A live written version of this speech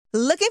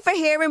Looking for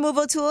hair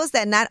removal tools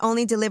that not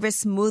only deliver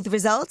smooth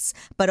results,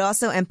 but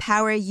also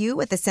empower you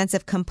with a sense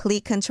of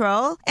complete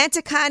control?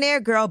 Enter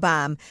Conair Girl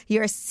Bomb,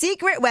 your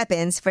secret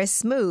weapons for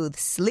smooth,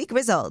 sleek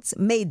results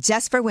made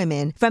just for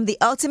women. From the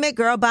ultimate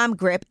Girl Bomb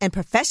grip and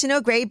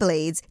professional-grade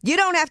blades, you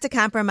don't have to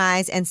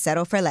compromise and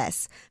settle for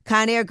less.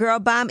 Conair Girl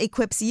Bomb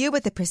equips you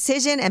with the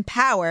precision and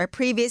power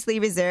previously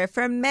reserved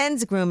for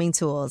men's grooming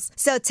tools.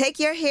 So take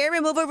your hair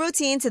removal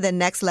routine to the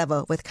next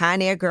level with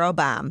Conair Girl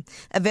Bomb.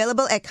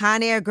 Available at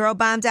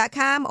ConairGirlBomb.com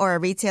or a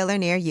retailer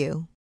near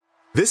you.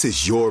 This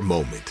is your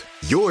moment,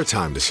 your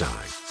time to shine,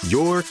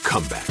 your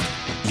comeback.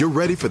 You're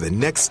ready for the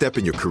next step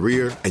in your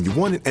career, and you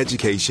want an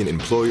education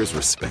employers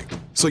respect.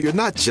 So you're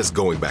not just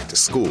going back to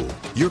school,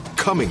 you're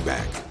coming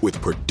back with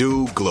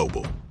Purdue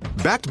Global.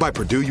 Backed by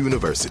Purdue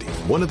University,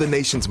 one of the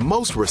nation's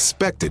most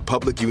respected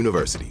public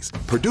universities,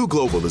 Purdue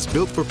Global is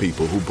built for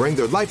people who bring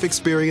their life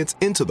experience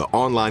into the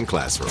online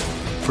classroom.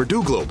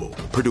 Purdue Global,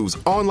 Purdue's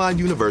online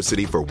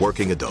university for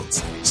working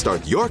adults.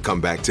 Start your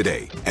comeback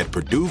today at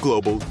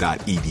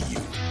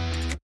purdueglobal.edu.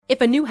 If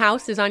a new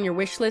house is on your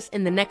wish list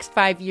in the next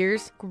 5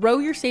 years, grow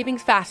your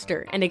savings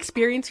faster and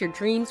experience your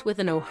dreams with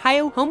an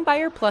Ohio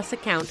Homebuyer Plus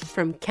account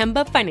from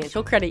Kemba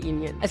Financial Credit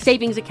Union. A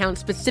savings account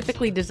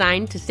specifically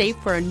designed to save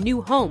for a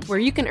new home, where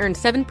you can earn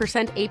 7%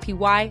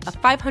 APY,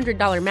 a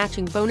 $500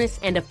 matching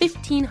bonus, and a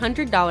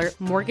 $1,500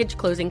 mortgage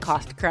closing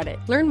cost credit.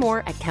 Learn more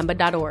at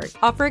Kemba.org.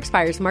 Offer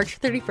expires March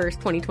 31st,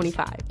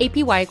 2025.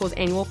 APY equals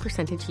annual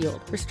percentage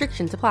yield.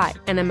 Restrictions apply.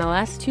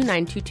 NMLS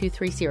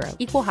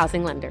 292230. Equal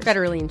housing lender.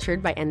 Federally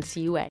insured by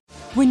NCUA.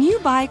 When you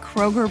buy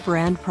Kroger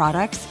brand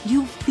products,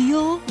 you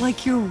feel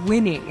like you're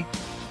winning.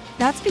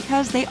 That's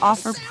because they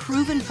offer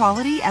proven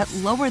quality at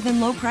lower than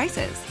low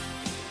prices.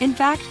 In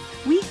fact,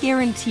 we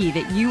guarantee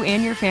that you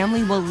and your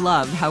family will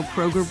love how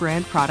Kroger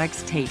brand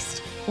products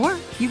taste, or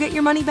you get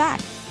your money back.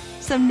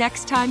 So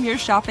next time you're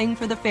shopping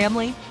for the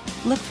family,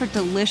 look for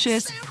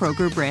delicious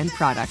Kroger brand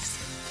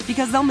products,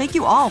 because they'll make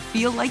you all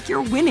feel like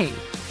you're winning.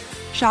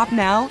 Shop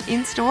now,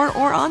 in-store,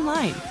 or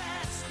online.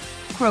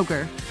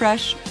 Kroger,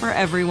 fresh for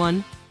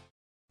everyone.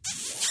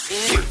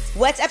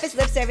 What's up? It's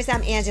Lip Service.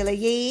 I'm Angela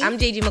Yee. I'm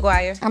Gigi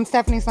McGuire. I'm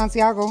Stephanie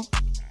Santiago.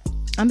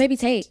 I'm Baby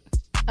Tate.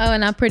 Oh,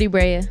 and I'm Pretty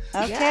Brayah.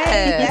 Okay,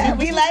 yeah,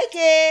 we like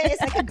it.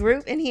 It's like a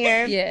group in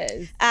here.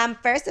 Yes.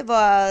 First of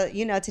all,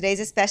 you know,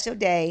 today's a special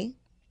day.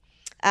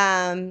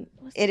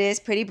 It is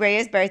Pretty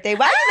Brayah's birthday.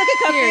 Why are you looking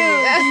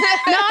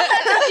confused? No, I'm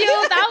not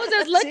confused. I was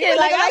just looking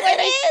like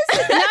it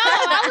is. No,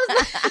 I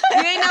was. You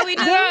ain't know we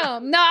do. Girl,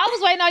 no, I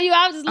was waiting on you.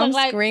 I was just looking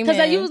like screaming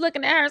because you was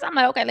looking at hers. I'm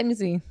like, okay, let me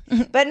see.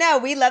 But no,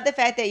 we love the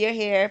fact that you're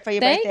here for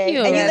your Thank birthday. you.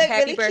 And you Yes, look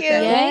happy really birthday.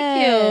 cute.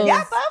 Thank you.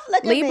 Y'all both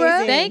look Libra.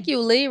 amazing. Thank you,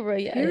 Libra.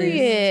 Yes.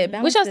 Period.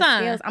 What's your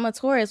sign? Scales. I'm a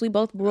Taurus. We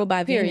both ruled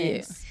by Period.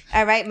 Venus.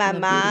 All right, my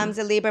mom's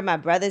a Libra, my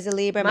brother's a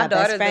Libra, My my best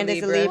daughter's friend a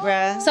is a Libra.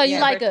 Libra. So you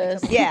like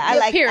us? Yeah, I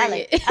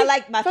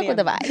like my Fuck family. with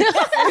the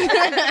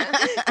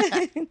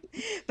vibe.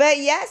 But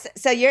yes,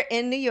 so you're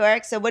in New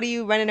York. So what are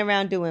you running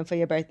around doing for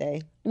your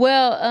birthday?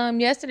 Well,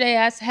 yesterday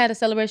I had a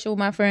celebration with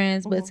my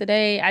friends, but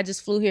today I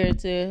just flew here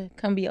to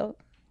come be on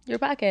your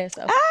podcast.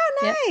 So. Oh,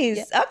 nice.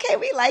 Yep. Okay,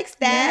 we like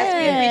that.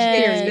 We appreciate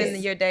you Yes.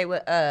 spending your day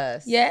with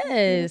us.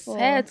 Yes,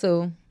 had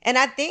to. And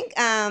I think,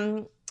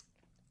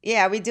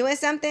 are we doing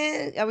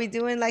something? Are we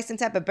doing like some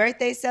type of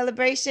birthday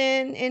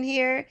celebration in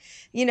here?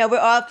 You know, we're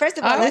all, first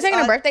of all, Are we let's taking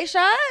all, a birthday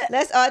shot?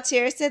 let's all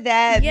cheers to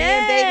that. Yes. Me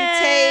and Baby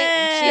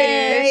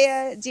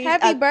Tate. Cheers.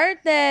 Happy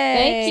birthday.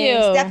 Thank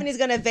you. Stephanie's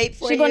going to vape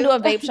for She's you. going to do a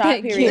vape shot,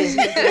 Thank period. you.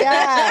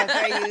 Yeah,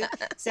 for you.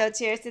 So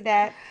cheers to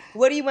that.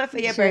 What do you want for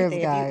your Cheers,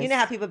 birthday? guys. You know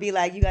how people be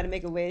like, you got to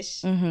make a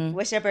wish. Mm-hmm.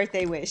 What's your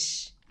birthday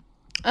wish?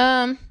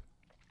 I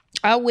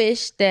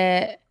wish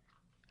that,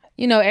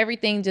 you know,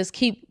 everything just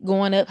keep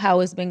going up how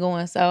it's been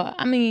going. So,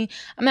 I mean,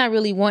 I'm not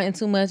really wanting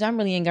too much. I'm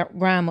really in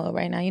grind mode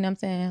right now. You know what I'm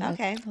saying? Like,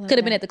 Okay. could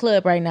have been at the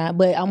club right now,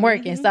 but I'm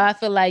working. So I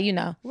feel like, you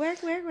know, Work.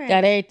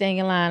 got everything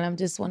in line. I'm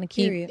just want to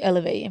keep Period.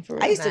 elevating for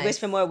real. I used to Nice. wish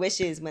for more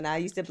wishes when I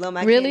used to blow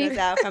my Really? candles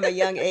out from a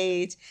young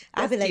age.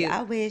 I'd be That's like, cute.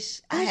 I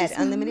wish I had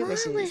unlimited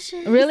wishes.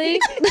 Really?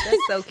 That's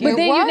so But cute.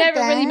 then you worked, never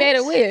really Dad. made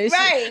a wish.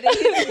 Right. Then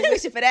you be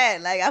wishing for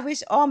that. Like, I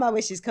wish all my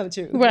wishes come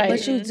true. Right.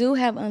 But you do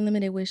have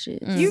unlimited wishes.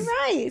 You're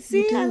right.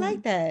 See, I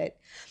like that.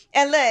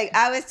 And look,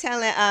 I was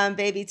telling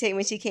Baby Tate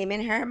when she came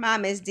in, her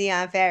mom is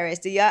Dionne Farris.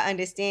 Do y'all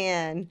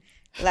understand?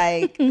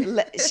 Like,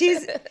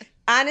 she's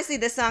honestly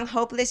the song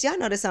 "Hopeless." Y'all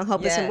know the song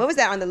 "Hopeless." Yes. What was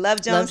that on the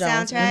Love Jones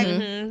soundtrack?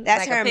 Mm-hmm.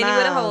 That's like her a penny mom.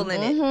 with a hole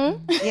in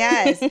it.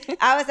 Yes,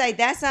 I was like,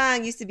 that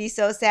song used to be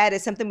so sad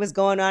that something was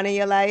going on in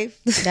your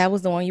life. That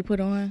was the one you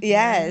put on?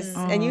 Yes,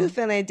 and you were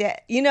feeling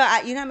dead. You know,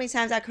 you know how many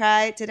times I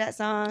cried to that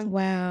song.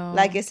 Wow.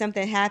 Like if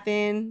something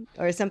happened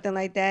or something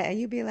like that, and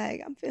you'd be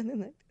like, I'm feeling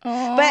like.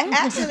 Aw. But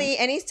actually,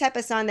 any type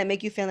of song that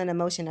make you feel an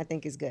emotion, I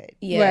think is good.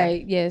 Yeah.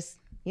 Right. Yes.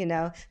 You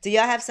know, do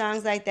y'all have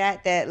songs like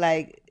that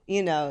like,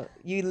 you know,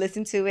 you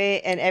listen to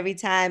it and every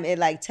time it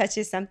like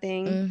touches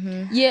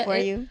something Yeah. for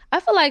you?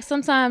 I feel like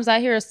sometimes I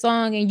hear a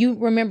song and you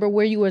remember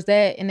where you was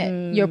at in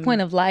that, your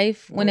point of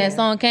life when that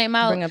song came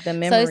out. Bring up the So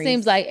memories. it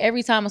seems like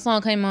every time a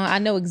song came on, I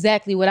know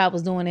exactly what I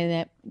was doing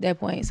in that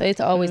point. So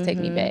it's always take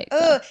me back. So.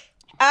 Oh,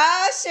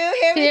 Oh, shoot.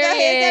 Here we go.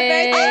 Here's the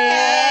birthday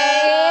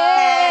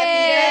cake.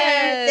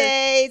 Happy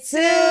birthday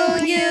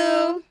to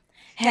you.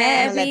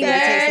 Happy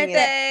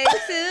birthday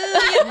to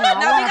you. No,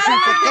 we got a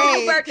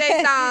new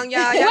birthday song,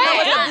 y'all. Y'all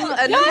know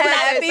it's a new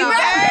birthday song.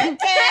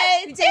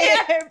 Happy birthday,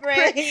 dear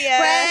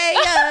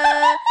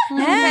Brayah.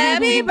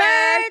 Happy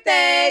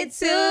birthday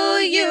to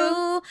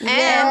you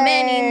and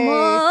many more.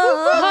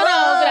 Hold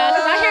on,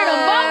 because I hear the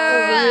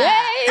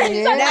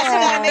vocals. Now she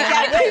gotta make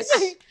that wish.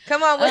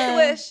 Come on, what's the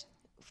wish?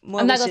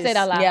 I'm not gonna say that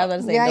out loud. Yeah, I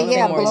was gonna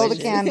say blow the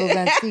candles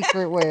and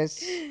secret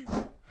wish. Wait,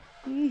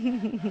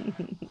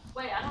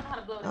 I don't know how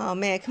to blow it. Oh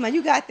man, come on,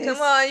 you got this. Come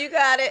on, you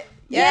got it.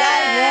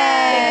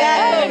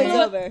 Yeah. It's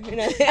over.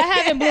 I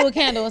haven't blew a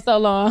candle in so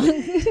long. Oh,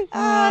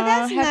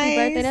 that's happy nice.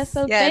 birthday. That's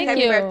so Yes, Thank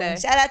happy you. birthday.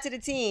 Shout out to the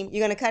team.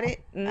 You gonna cut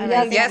it?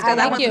 Yes, because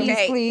I want some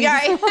cake. Please. Yeah,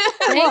 right.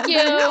 Thank you.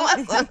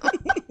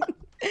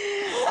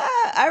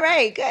 All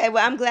right, good.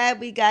 Well, I'm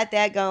glad we got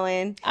that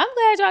going. I'm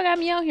glad y'all got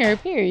me on here,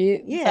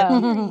 period. Yeah.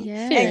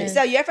 Period.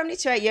 So you're from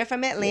Detroit. You're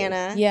from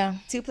Atlanta. Yeah.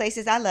 Two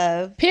places I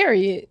love,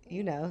 Period.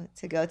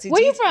 to go to.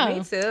 Where you from?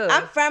 Me too.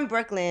 I'm from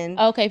Brooklyn.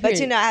 Okay, But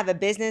period. I have a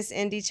business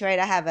in Detroit.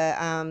 I have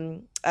a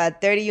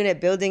 30-unit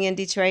building in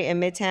Detroit in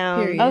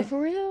Midtown. Period. Oh,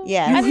 for real?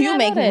 Yeah. You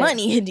make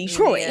money in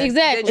Detroit. Yeah.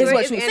 Exactly.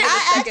 Detroit Is what you Anna's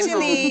I second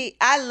home.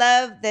 I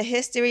love the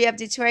history of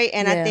Detroit,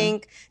 and I Yeah.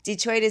 think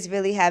Detroit is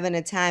really having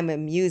a time with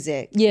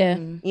music. Yeah.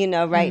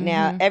 Right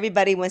now,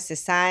 everybody wants to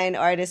sign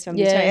artists from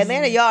Yes. Detroit.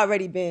 Atlanta, y'all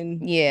already been.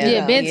 Yeah.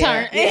 Yeah, been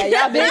turned. Yeah,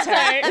 y'all been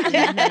turned.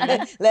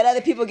 Let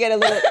other people get a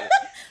little.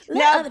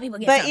 Let other people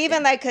get but something.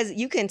 even because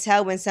you can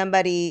tell when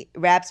somebody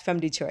raps from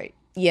Detroit.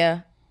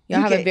 Yeah.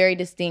 Y'all have Okay. a very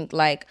distinct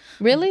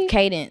Really?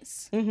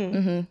 cadence.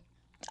 I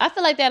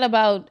feel like that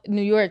about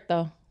New York,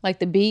 though. Like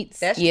the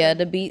beats. That's Yeah,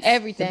 the beats.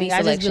 everything. The beat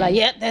I just be selection. like,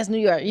 yep, that's New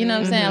York. You know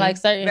what I'm saying? Like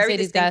certain Very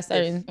cities got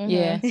distinctive. certain.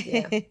 Yeah.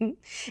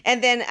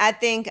 And then I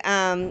think,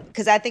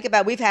 because I think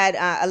about, we've had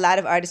a lot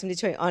of artists from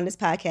Detroit on this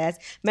podcast.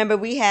 Remember,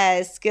 we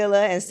had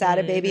Skilla and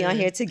Sada Baby on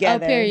here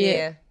together. Oh, period.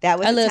 Yeah. That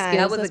was I a love time. Skills.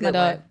 That was That's a my good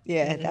dog. one.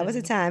 Yeah, that was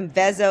a time.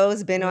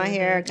 Vezo's been on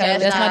here a couple Yeah,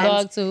 of that's my times.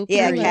 dog too.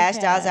 Yeah, Period. Cash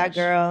Doll's our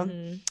girl.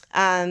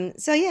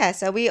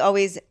 So we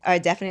always are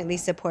definitely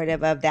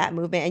supportive of that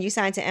movement. And you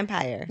signed to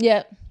Empire.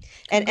 Yep.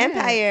 And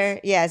Empire,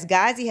 yes,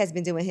 Ghazi has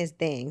been doing his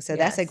thing. So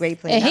that's a great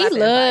place. And he Shout out to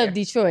loved Empire.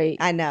 Detroit.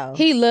 I know.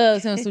 He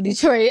loves him some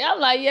Detroit. I'm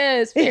like,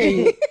 yes,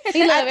 period.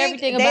 He I loved think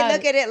everything they about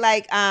look it. at it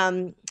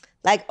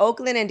like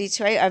Oakland and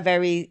Detroit are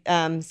very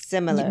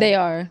similar. They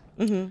are.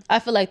 I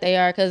feel like they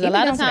are because a Even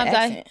lot of down to the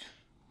times accent.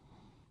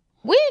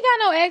 we ain't got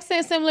no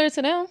accent similar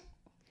to them.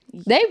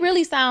 They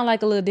really sound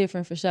like a little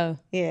different for sure.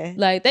 Yeah.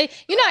 Like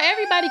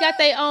everybody got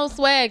their own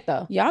swag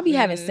though. Y'all be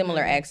having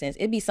similar accents.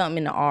 It'd be something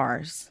in the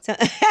R's.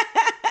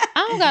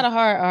 I don't got a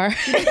hard R.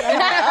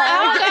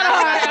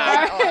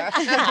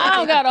 I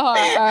don't got a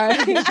hard R.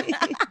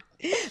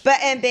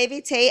 And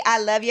Baby Tate, I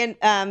love your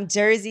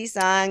Jersey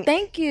song.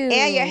 Thank you.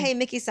 And your Hey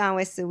Mickey song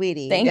with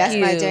Saweetie. Thank That's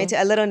my you. joint too.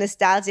 A little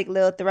nostalgic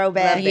little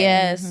throwback.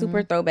 Yeah,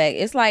 super throwback.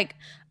 It's like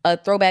a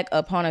throwback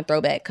upon a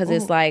throwback because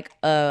it's like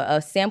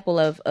a sample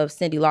of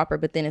Cyndi Lauper,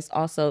 but then it's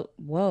also,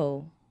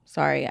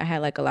 sorry, I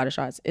had like a lot of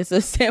shots. It's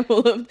a sample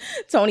of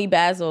Tony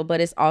Basil,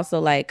 but it's also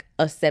like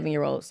a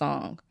 7-year-old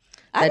song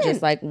that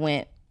just like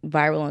went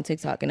viral on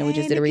TikTok, and then we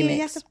just did a Mickey,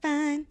 you're remix. so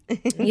fine.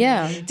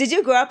 Yeah. Did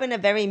you grow up in a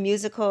very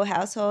musical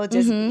household?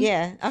 Just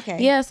yeah,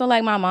 okay. Yeah, so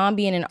like my mom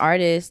being an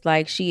artist,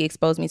 like she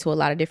exposed me to a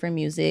lot of different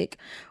music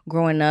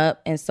growing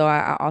up. And so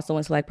I also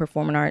went to like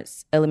performing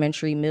arts,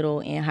 elementary,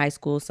 middle, and high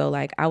school. So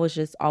like I was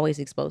just always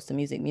exposed to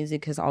music.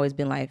 Music has always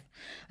been life.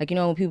 Like,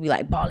 when people be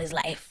like, ball is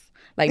life.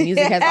 Like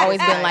music has always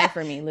been life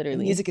for me,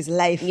 literally. Music is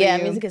life. For Yeah,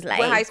 you. music is life.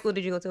 What high school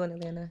did you go to in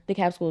Atlanta? The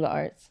Cap School of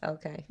Arts.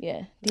 Okay.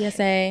 Yeah.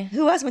 DSA.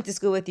 Who else went to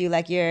school with you?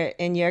 Like you're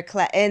in your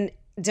class, and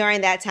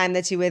during that time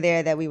that you were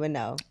there, that we would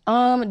know.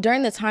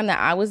 During the time that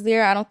I was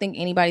there, I don't think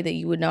anybody that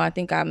you would know. I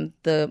think I'm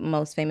the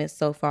most famous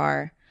so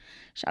far.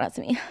 Shout out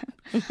to me.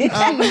 The reason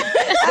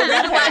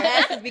why I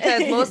asked is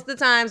because most of the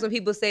times when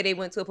people say they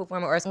went to a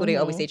performing arts school, they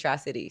always say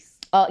Tri-Cities.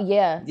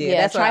 Yeah.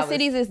 that's what I was-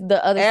 Tri-Cities is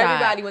the other side.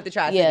 Everybody went to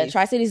Tri-Cities. Yeah,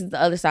 Tri-Cities is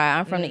the other side.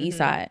 I'm from the east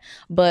side.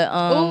 But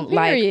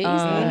period.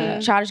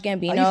 Childish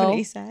Gambino. Are you from the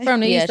east side? From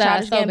the Yeah, east side,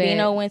 Childish so Gambino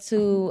bad. went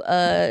to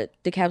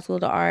the Cap School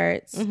of the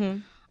Arts.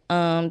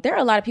 There are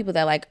a lot of people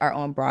that like are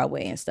on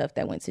Broadway and stuff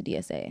that went to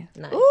DSA.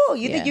 Nice. Ooh,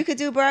 you think you could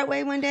do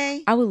Broadway one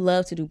day? I would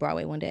love to do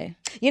Broadway one day.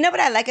 You know what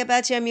I like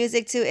about your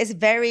music too? It's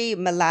very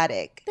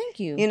melodic. Thank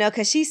you.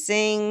 Because she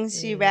sings,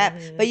 she rap,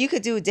 but you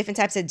could do different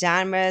types of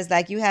genres.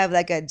 Like you have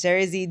like a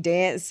Jersey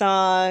dance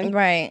song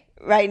Right.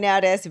 now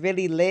that's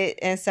really lit,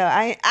 and so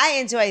I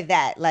enjoy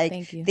that. Like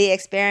Thank you. the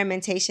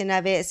experimentation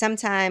of it.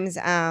 Sometimes,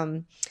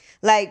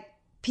 like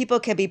people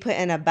can be put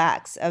in a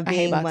box of I hate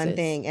being one boxes.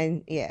 thing,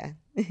 and yeah.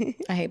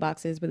 I hate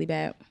boxes really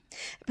bad.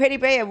 Pretty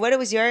Brayah, what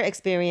was your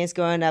experience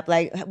growing up?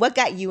 Like, what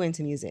got you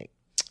into music?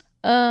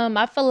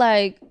 I feel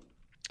like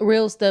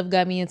real stuff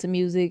got me into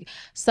music.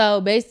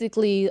 So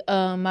basically,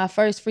 my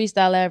first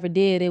freestyle I ever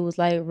did, it was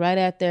like right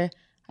after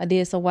I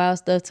did some wild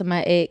stuff to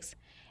my ex,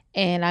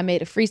 and I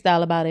made a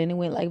freestyle about it, and it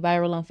went like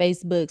viral on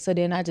Facebook. So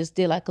then I just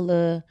did like a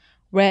little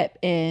rap,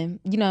 and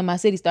you know, in my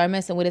city started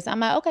messing with it. So I'm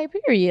like, okay,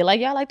 period. Like,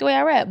 y'all like the way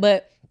I rap,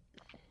 but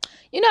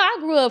you know, I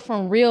grew up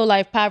from real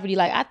life poverty.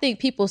 Like, I think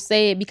people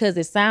say it because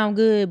it sound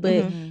good,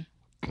 but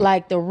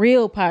like the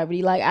real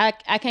poverty, like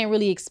I can't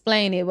really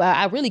explain it. Well,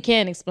 I really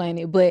can't explain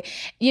it, but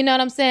you know what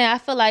I'm saying? I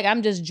feel like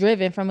I'm just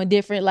driven from a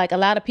different, like a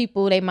lot of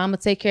people, they mama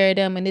take care of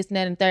them and this and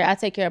that and third. I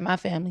take care of my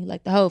family,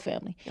 like the whole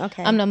family.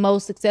 Okay. I'm the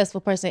most successful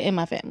person in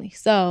my family.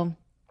 So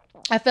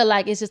I feel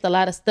like it's just a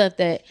lot of stuff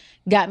that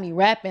got me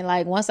rapping.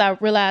 Like once I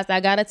realized I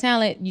got a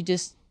talent, you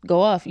just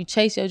go off, you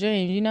chase your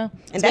dreams, you know?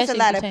 And that's a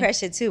lot of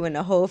pressure too in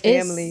the whole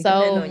family. It's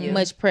so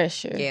much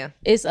pressure. Yeah.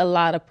 It's a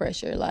lot of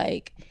pressure.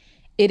 Like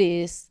it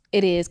is.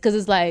 Cause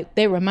it's like,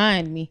 they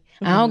remind me.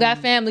 I don't got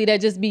family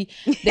that just be,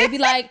 they be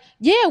like,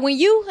 yeah, when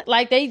you,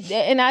 like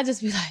and I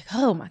just be like,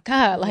 oh my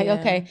God, like,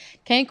 okay,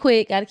 can't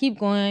quit, gotta keep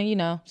going, you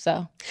know,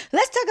 so.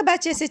 Let's talk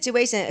about your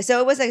situation. So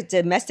it was a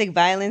domestic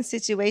violence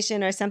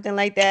situation or something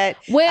like that?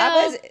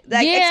 Well, explain,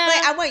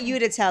 I want you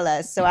to tell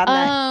us, so I'm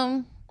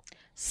not.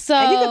 So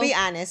and you can be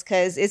honest,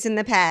 because it's in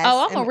the past.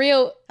 Oh, I'm a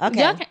real.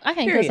 Okay. I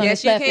can't cuss on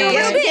this Yes, platform. you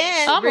can.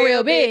 Yes, you I'm a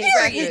real bitch.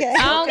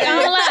 I don't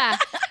lie.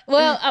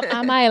 Well,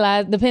 I might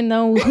lie, depending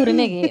on who the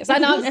nigga is. I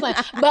know I'm just playing.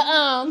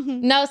 But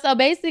no. So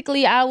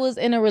basically, I was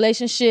in a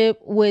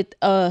relationship with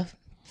a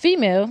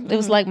female. It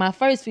was like my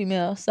first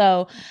female.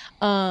 So,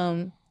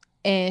 and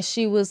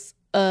she was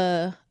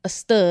a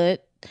stud.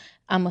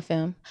 I'm a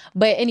femme.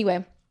 But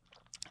anyway.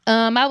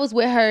 I was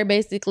with her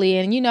basically,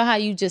 and you know how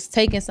you just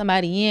taking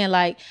somebody in,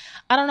 like,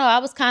 I don't know, I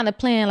was kind of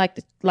playing like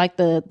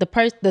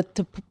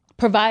the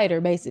provider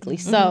basically.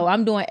 So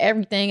I'm doing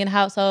everything in the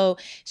household.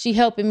 She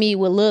helping me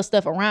with little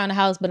stuff around the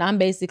house, but I'm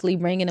basically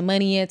bringing the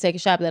money in, taking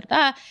shop,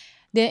 Then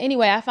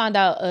anyway, I found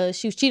out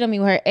she was cheating on me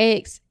with her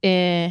ex,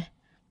 and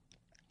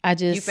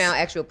You found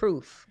actual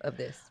proof of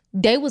this.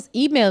 They was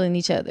emailing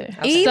each other.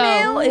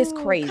 Email is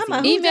crazy. Come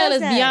on, Email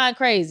is beyond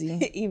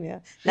crazy.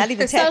 Email, not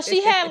even So text.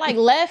 she had like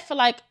left for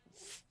like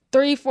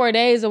 3-4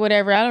 days or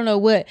whatever. I don't know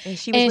what. And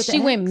she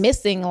went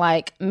missing,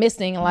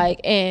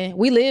 and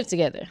we lived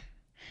together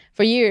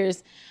for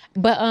years.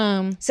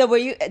 But so were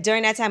you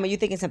during that time? Were you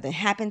thinking something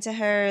happened to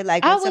her?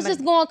 Like I was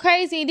just going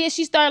crazy, and then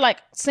she started like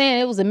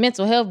saying it was a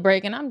mental health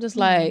break, and I'm just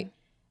like,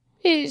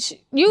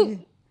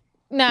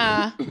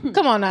 nah,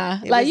 come on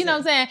now, like you know what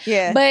I'm saying?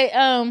 Yeah.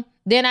 But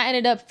then I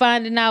ended up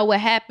finding out what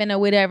happened or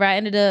whatever. I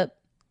ended up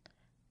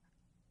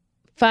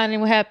finding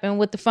what happened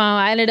with the phone.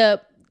 I ended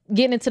up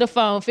getting into the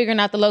phone,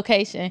 figuring out the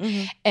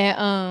location,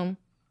 and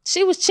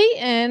she was cheating.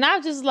 And I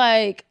was just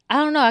like, I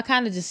don't know. I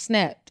kind of just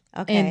snapped.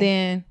 Okay. And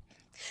then,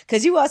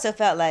 because you also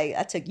felt like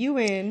I took you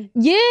in.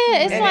 yeah,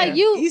 it's And like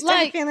you started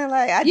like feeling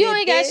like you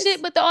ain't got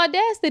shit but the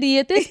audacity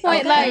at this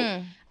point.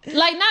 Okay.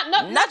 Like not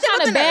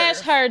trying to bash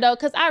her though,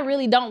 because I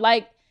really don't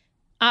like.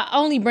 I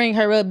only bring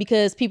her up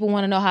because people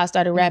want to know how I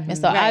started rapping.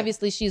 So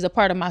obviously she's a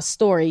part of my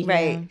story.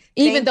 Right.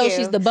 Even Thank though you.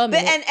 she's the bum.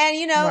 But and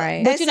you know, Right.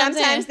 and But you know what I'm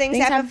sometimes saying?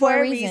 things happen for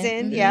a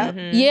reason. Yeah.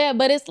 Yeah,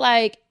 but it's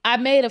like I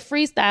made a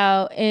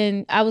freestyle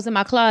and I was in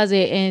my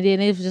closet, and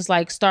then it was just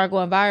like start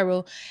going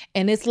viral.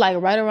 And it's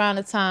like right around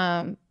the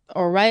time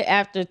or right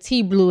after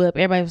T blew up,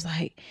 everybody was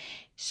like,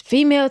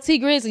 female T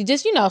Grizzly.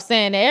 Just, you know,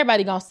 saying that.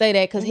 Everybody gonna say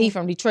that because he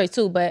from Detroit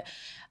too. But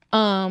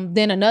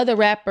then another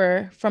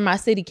rapper from my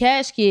city,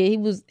 Cash Kid,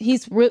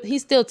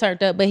 he's still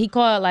turned up, but he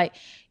called like,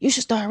 you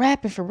should start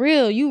rapping for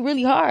real. You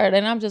really hard.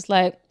 And I'm just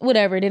like,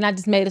 whatever. Then I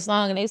just made a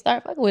song and they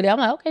start fucking with it. I'm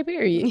like, okay,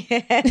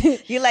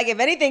 period. You like, if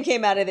anything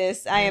came out of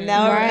this, I am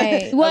now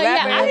Right. a Well,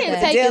 rapper. yeah, I didn't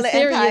take Deal it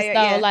serious empire,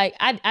 though. yeah. Like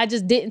I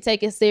just didn't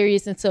take it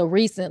serious until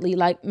recently,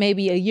 like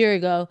maybe a year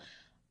ago.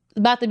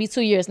 About to be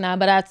 2 years now,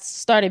 but I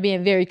started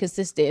being very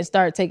consistent and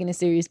started taking it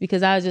serious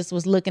because I just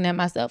was looking at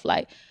myself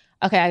like,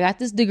 okay, I got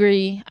this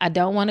degree. I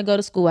don't want to go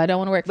to school. I don't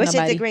want to work for What's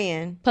your nobody. degree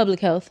in? Public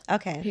health.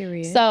 Okay.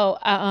 Period. So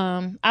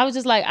I was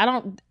just like, I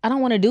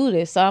don't want to do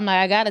this. So I'm like,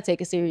 I gotta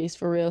take it serious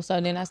for real. So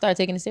then I started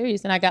taking it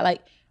serious, and I got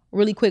like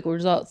really quick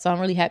results. So I'm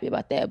really happy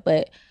about that.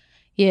 But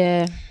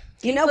yeah,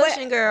 You know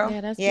Pushing, what? girl.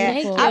 yeah, that's Yeah,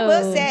 beautiful. I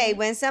will say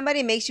when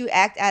somebody makes you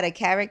act out of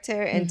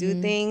character and do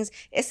things,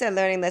 it's a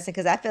learning lesson,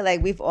 because I feel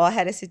like we've all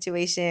had a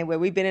situation where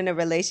we've been in a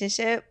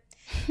relationship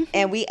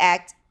and we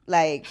act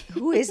like,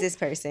 who is this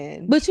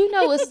person? But you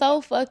know what's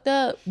so fucked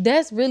up?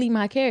 That's really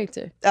my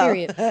character.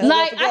 Period.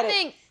 Like I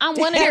think I'm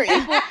one of those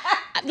people.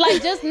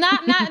 Like just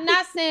not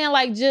saying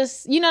like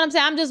just, you know what I'm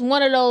saying? I'm just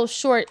one of those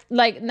short,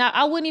 like, now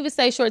I wouldn't even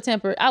say short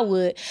tempered. I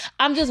would.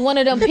 I'm just one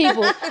of them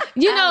people.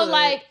 You know,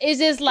 like it's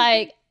just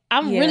like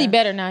I'm really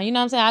better now. You know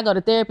what I'm saying? I go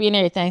to therapy and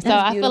everything. So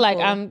That's I feel like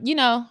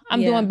beautiful.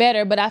 I'm doing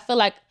better, but I feel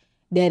like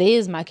that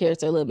is my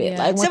character a little bit. Yeah.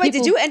 Like when So wait,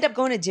 people, did you end up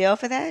going to jail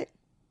for that?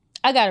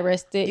 I got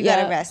arrested. You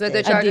got arrested. But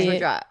the charges were did.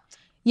 dropped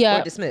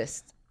Yeah. or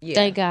dismissed. Yeah.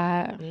 Thank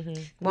God.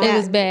 It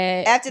was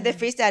bad. After the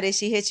freestyle, did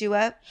she hit you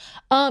up?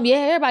 Yeah,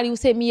 everybody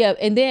was hitting me up.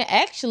 And then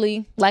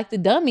actually, like the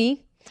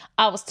dummy,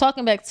 I was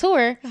talking back to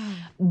her.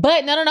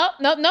 But no.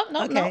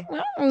 Okay.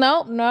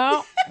 No.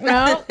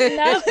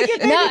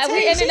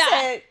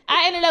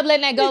 I ended up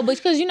letting that go.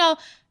 Because, you know,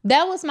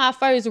 that was my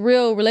first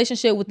real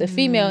relationship with the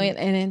female.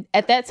 And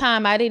at that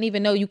time, I didn't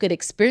even know you could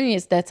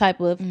experience that type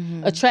of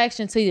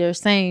attraction to your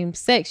same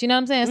sex. You know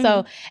what I'm saying?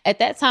 So at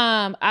that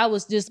time, I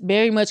was just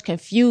very much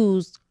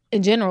confused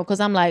in general because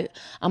I'm like,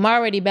 I'm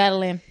already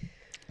battling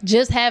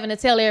just having to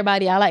tell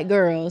everybody I like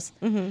girls.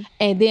 And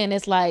then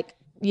it's like,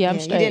 I'm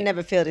straight. You didn't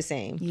ever feel the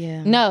same.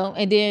 Yeah. No.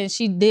 And then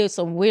she did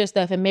some weird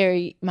stuff and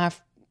married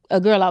a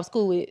girl I was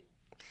cool with.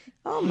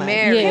 Oh my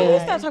Mary. Can we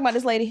Yeah. start talking about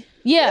this lady?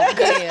 Yeah.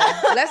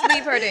 Yeah. Let's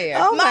leave her there.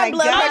 Oh my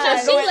blood God.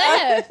 pressure She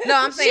left. No,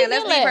 I'm saying She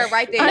let's did leave her left.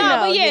 right there. I No,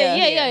 know, but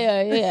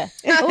yeah.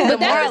 But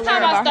that's the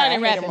time I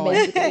started rapping,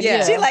 basically.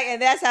 Yeah. She like,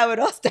 and that's how it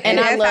all started. And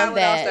I That's love how it all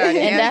that. started.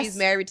 And Now that's- she's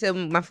married to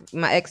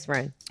my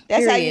ex-friend.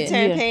 That's how you Period.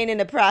 turn Yeah. pain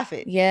into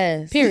profit.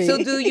 Yes. Period. So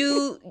do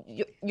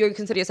you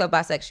consider yourself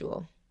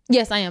bisexual?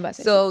 Yes, I am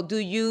bisexual. So do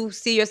you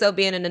see yourself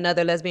being in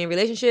another lesbian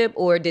relationship,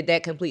 or did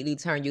that completely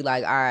turn you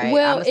like, all right,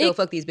 Well, I'm gonna still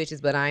fuck these bitches,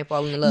 but I ain't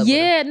falling in love with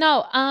Yeah,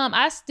 no.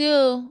 I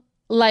still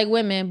like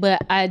women,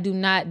 but I do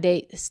not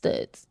date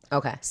studs. them?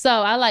 Okay. So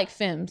I like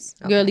femmes,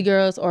 girly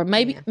girls, or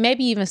maybe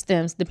even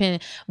stems,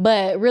 depending.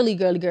 But really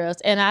girly girls.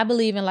 And I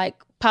believe in like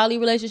poly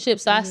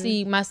relationships. So I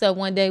see myself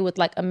one day with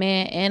like a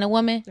man and a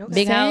woman,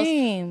 big house.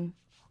 Same.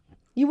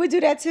 You would do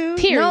that too?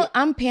 Period. No,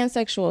 I'm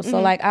pansexual.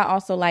 So like I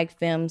also like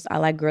femmes. I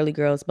like girly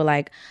girls. But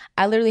like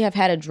I literally have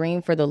had a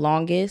dream for the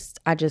longest.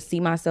 I just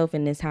see myself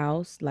in this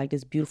house, like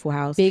this beautiful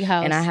house. Big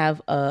house. And I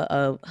have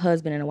a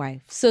husband and a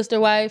wife. Sister,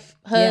 wife,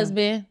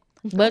 husband,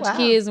 bunch of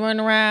kids running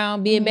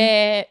around, being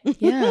bad.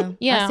 Yeah.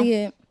 Yeah. I see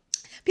it.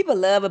 People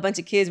love a bunch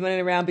of kids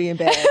running around being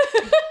bad.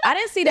 I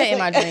didn't see that in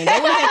my dream.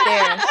 They wasn't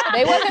there.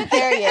 They wasn't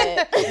there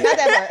yet. Not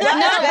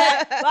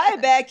that part. Why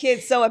are bad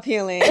kids so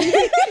appealing?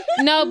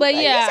 No, but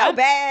yeah. You're so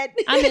bad.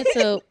 I'm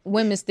into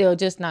women still,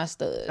 just not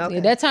studs. Okay.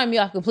 Yeah, that turned me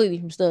off completely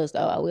from studs,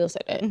 though. I will say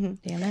that.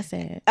 Damn, that's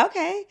sad.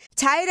 Okay.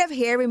 Tired of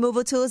hair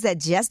removal tools that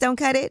just don't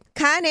cut it?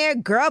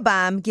 Conair Girl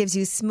Bomb gives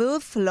you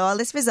smooth,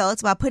 flawless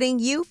results while putting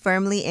you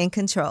firmly in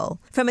control.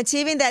 From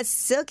achieving that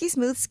silky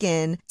smooth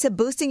skin to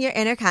boosting your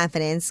inner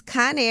confidence,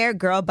 Conair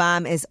Girl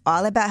Bomb is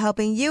all about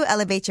helping you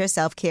elevate your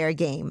self-care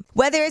game.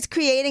 Whether it's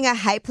creating a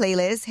hype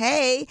playlist,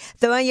 hey,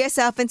 throwing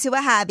yourself into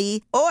a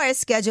hobby, or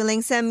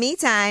scheduling some me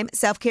time,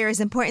 self-care is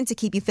important to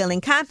keep you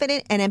feeling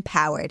confident and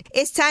empowered.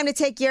 It's time to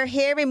take your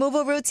hair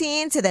removal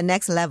routine to the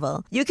next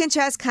level. You can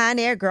trust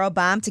Conair Girl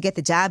Bomb to get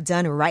the job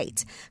done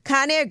right.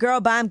 Conair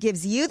Girl Bomb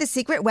gives you the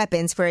secret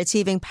weapons for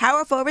achieving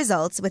powerful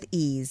results with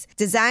ease.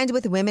 Designed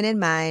with women in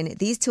mind,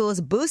 these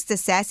tools boost the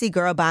sassy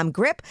Girl Bomb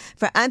grip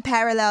for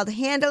unparalleled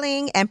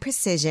handling and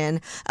precision,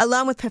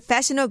 along with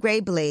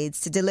professional-grade blades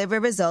to deliver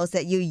results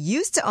that you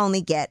used to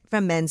only get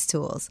from men's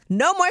tools.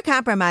 No more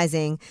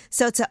compromising.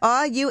 So to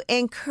all you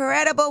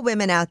incredible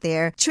women out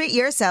there, treat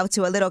yourself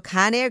to a little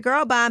Conair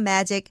Girl Bomb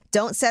magic.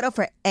 Don't settle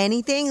for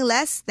anything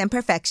less than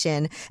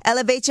perfection.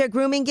 Elevate your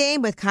grooming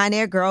game with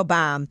Conair Girl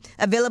Bomb.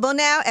 Available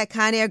now at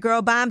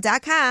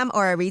ConairGirlBomb.com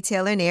or a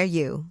retailer near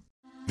you.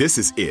 This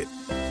is it.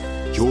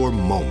 Your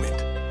moment.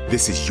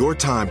 This is your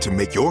time to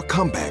make your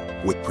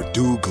comeback with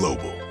Purdue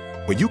Global.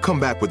 When you come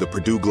back with a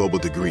Purdue Global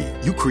degree,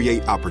 you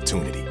create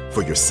opportunity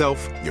for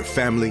yourself, your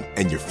family,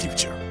 and your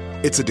future.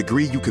 It's a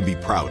degree you can be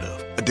proud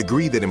of, a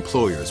degree that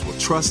employers will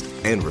trust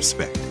and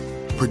respect.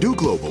 Purdue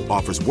Global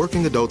offers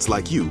working adults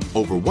like you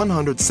over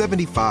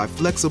 175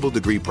 flexible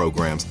degree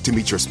programs to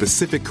meet your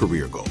specific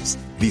career goals.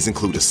 These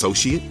include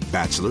associate,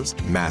 bachelor's,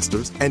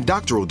 master's, and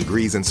doctoral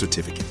degrees and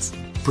certificates.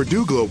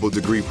 Purdue Global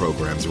degree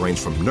programs range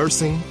from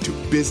nursing to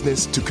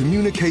business to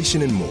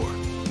communication and more.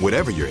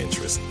 Whatever your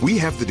interest, we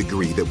have the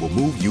degree that will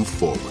move you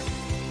forward.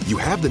 You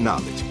have the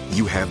knowledge,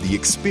 you have the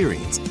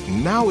experience.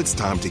 Now it's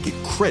time to get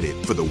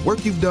credit for the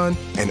work you've done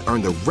and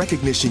earn the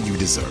recognition you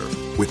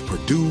deserve with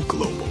Purdue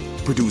Global,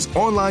 Purdue's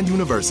online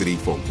university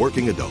for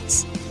working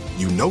adults.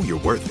 You know you're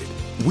worth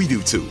it. We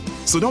do too.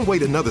 So don't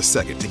wait another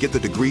second to get the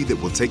degree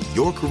that will take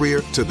your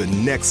career to the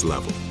next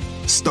level.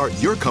 Start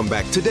your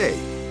comeback today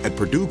at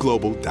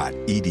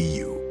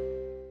purdueglobal.edu.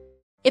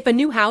 If a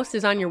new house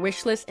is on your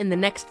wish list in the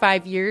next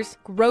 5 years,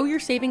 grow your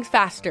savings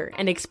faster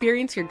and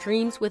experience your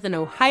dreams with an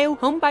Ohio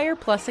Homebuyer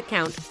Plus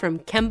account from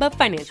Kemba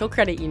Financial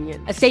Credit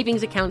Union. A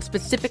savings account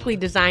specifically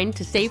designed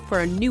to save for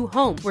a new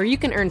home where you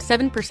can earn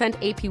 7%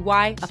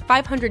 APY,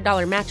 a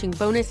 $500 matching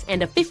bonus,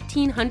 and a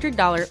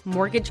 $1,500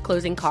 mortgage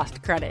closing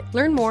cost credit.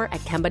 Learn more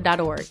at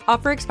Kemba.org.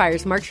 Offer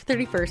expires March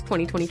 31st,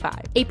 2025.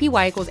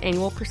 APY equals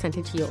annual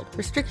percentage yield.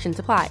 Restrictions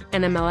apply.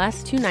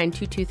 NMLS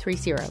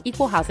 292230.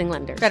 Equal housing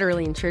lender.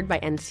 Federally insured by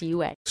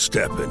NCUA.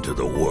 Step into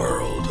the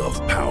world of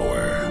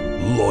power,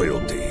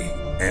 loyalty,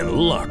 and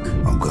luck.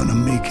 I'm gonna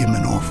make him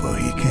an offer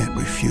he can't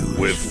refuse.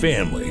 With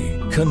family,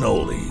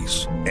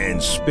 cannolis,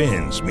 and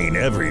spins mean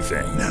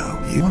everything. Now,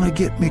 you wanna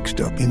get mixed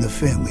up in the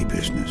family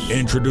business.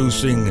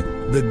 Introducing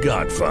The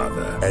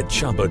Godfather at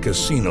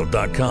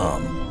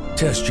ChumbaCasino.com.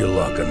 Test your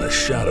luck in the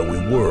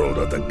shadowy world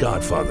of The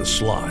Godfather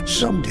slot.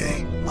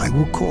 Someday, I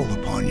will call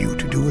upon you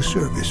to do a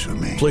service for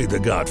me. Play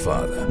The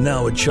Godfather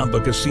now at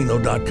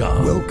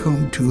ChumbaCasino.com.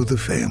 Welcome to the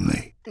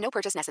family. No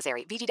purchase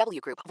necessary.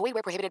 VGW Group. Void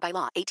where prohibited by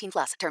law.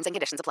 18+. Terms and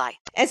conditions apply.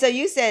 And so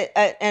you said,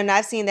 and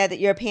I've seen that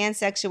you're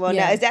pansexual.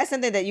 Now, is that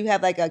something that you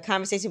have like a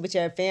conversation with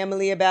your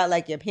family about,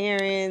 like your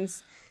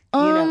parents?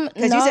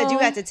 Because you said you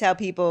had to tell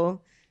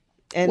people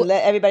and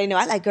let everybody know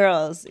I like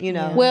girls.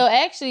 Well,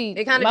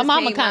 actually, my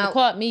mama kind of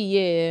caught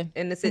me.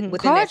 Within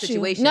that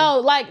situation. No,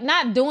 like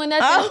not doing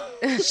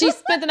nothing. She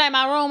spent the night in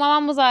my room. My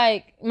mom was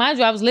like, mind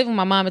you, I was living with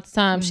my mom at the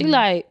time. She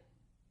like,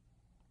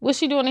 what's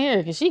she doing in here?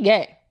 Because she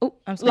gay. Oh,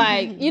 I'm screaming.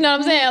 Like, you know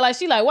what I'm saying? Like,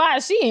 she like, why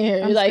is she in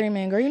here? I'm like,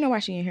 screaming, girl. You know why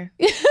she in here?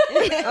 No,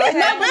 but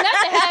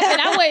nothing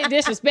happened. I wasn't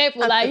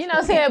disrespectful, like, you know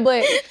what I'm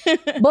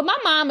saying? But my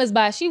mom is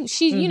bi. She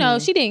you know,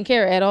 she didn't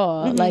care at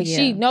all. Like,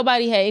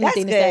 nobody had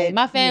anything to say.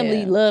 My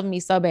family loved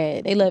me so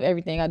bad. They love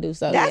everything I do.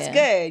 So that's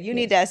good. You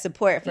need that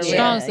support for real.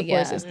 Strong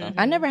support system.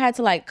 I never had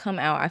to like come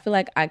out. I feel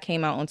like I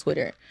came out on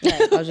Twitter.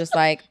 I was just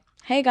like,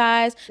 hey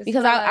guys,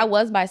 because I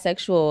was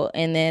bisexual,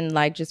 and then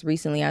like just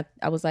recently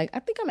I was like, I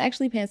think I'm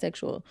actually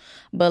pansexual.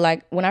 But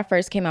like when I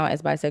first came out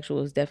as bisexual,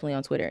 it was definitely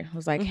on Twitter. I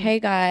was like, hey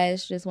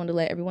guys, just wanted to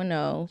let everyone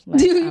know.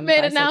 Like, you made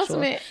an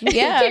announcement.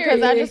 Yeah,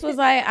 because I just was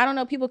like, I don't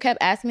know, people kept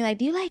asking me like,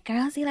 do you like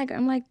girls? Do you like girls?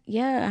 I'm like,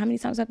 yeah, how many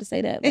times do I have to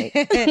say that? Like,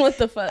 what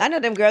the fuck? I know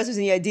them girls who's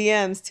in your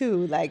DMs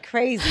too, like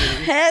crazy.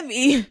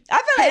 Heavy.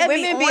 I feel like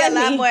women be a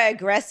lot more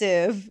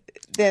aggressive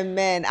than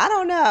men. I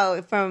don't know.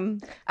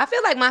 I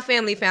feel like my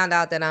family found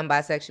out that I'm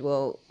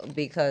bisexual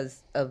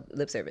because of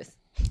lip service.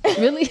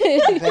 Really?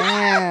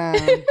 Damn.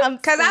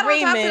 Because I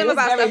don't talk to them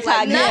about stuff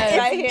like that.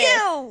 Right here.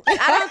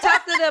 I don't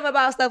talk to them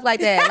about stuff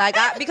like that. Like,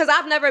 because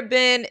I've never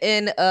been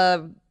in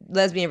a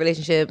lesbian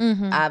relationship.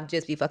 I've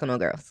just be fucking on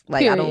girls.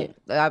 Like, period.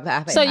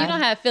 So you don't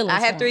have feelings. I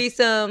have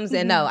threesomes,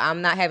 and no,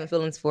 I'm not having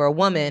feelings for a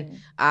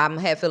woman. I'm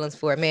have feelings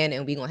for a man,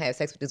 and we gonna have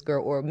sex with this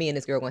girl, or me and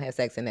this girl gonna have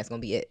sex, and that's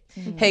gonna be it.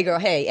 Hey girl,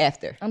 hey,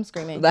 after. I'm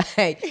screaming.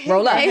 Like,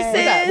 roll up. Hey, What's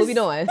sis. up? What we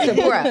doing?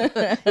 Pour up.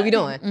 What we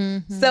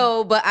doing?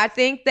 So, but I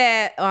think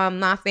that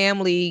my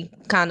family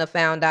kind of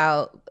found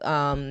out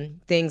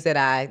things that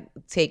I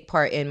take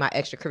part in my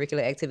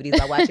extracurricular activities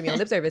by watching me on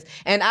lip service,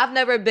 and I've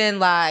never been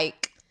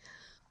like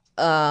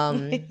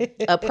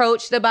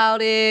approached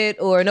about it,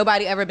 or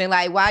nobody ever been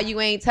like, why you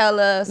ain't tell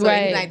us, or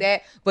anything like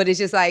that. But it's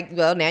just like,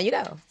 well, now you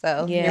know.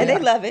 So and they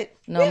love it.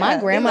 No, my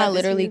grandma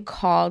literally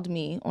called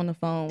me on the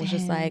phone, was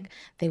just like,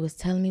 they was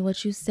telling me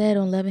what you said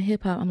on Love and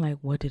Hip Hop. I'm like,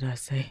 what did I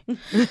say?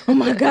 Oh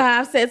my God,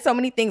 I've said so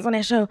many things on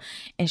that show.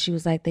 And she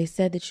was like, they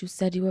said that you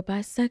said you were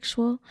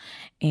bisexual,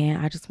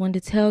 and I just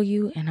wanted to tell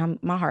you. And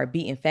my heart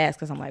beating fast,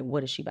 because I'm like,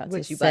 what is she about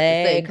to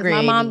say?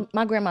 Because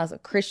my grandma's a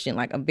Christian,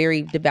 like a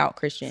very devout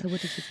Christian. So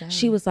what did she say?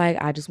 She was like,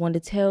 I just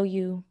wanted to tell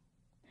you,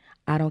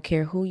 I don't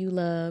care who you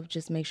love,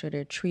 just make sure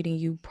they're treating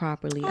you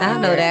properly. I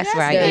know that's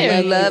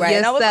right. You love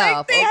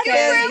yourself. Okay,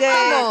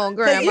 come on,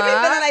 grandma. You be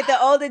feeling like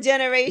the older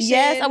generation.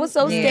 Yes, I was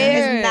so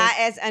scared. Is not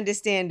as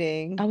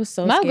understanding. I was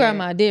so my scared.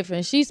 grandma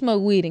different. She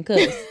smoked weed and cuss.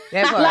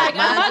 That part, like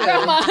my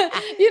grandma,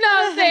 you know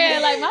what I'm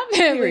saying? Like my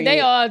family, they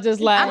all just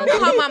like. I don't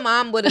know how my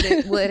mom would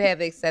have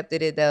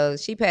accepted it though.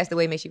 She passed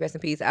away. May she rest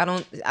in peace. I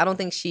don't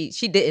think she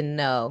didn't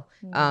know.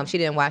 She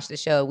didn't watch the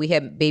show. We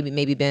had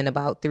maybe been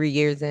about 3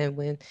 years in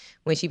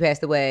when she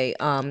passed away.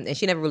 And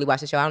she never really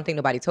watched the show. I don't think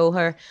nobody told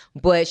her.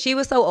 But she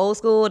was so old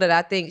school that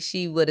I think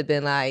she would have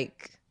been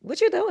like,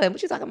 what you doing?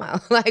 What you talking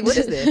about? Like, what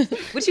is this?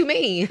 What you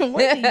mean?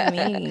 What do you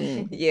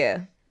mean?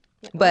 Yeah.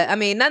 But I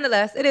mean,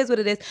 nonetheless, it is what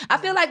it is. I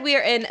feel like we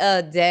are in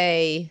a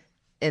day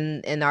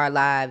in our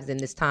lives, in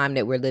this time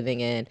that we're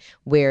living in,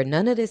 where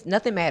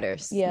nothing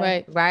matters.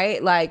 Yeah.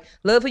 Right? Like,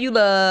 love who you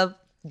love,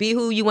 be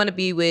who you want to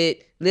be with,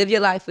 live your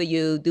life for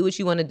you, do what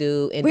you want to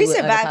do, and we do it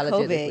survived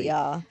unapologetically. COVID,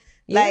 y'all.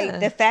 Yeah. Like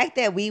the fact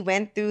that we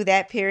went through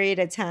that period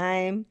of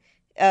time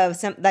of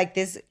some like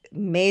this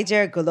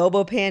major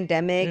global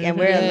pandemic and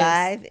we're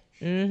alive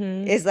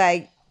is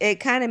like, it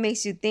kind of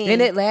makes you think.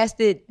 And it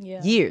lasted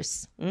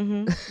years.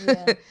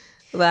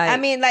 Like, I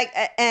mean, like,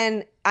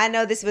 and I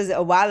know this was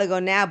a while ago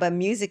now, but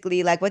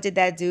musically, like, what did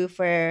that do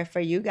for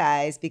you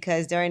guys?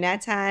 Because during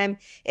that time,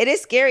 it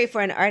is scary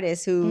for an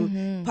artist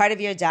who part of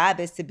your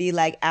job is to be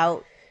like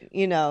out,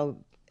 you know,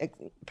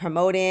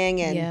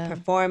 promoting and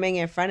performing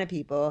in front of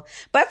people.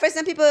 But for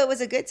some people it was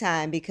a good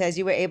time because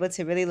you were able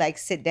to really like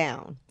sit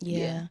down.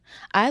 Yeah.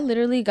 I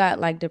literally got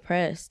like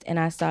depressed and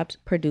I stopped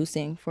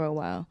producing for a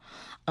while.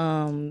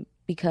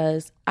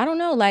 Because I don't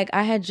know, like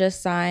I had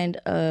just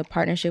signed a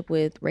partnership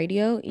with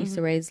Radio,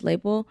 Issa Rae's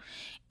label,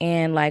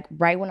 and like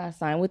right when I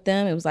signed with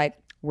them, it was like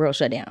world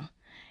shut down.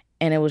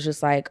 And it was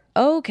just like,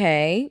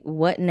 okay,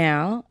 what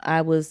now?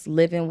 I was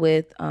living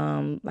with,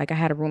 like I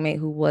had a roommate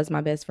who was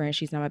my best friend.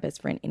 She's not my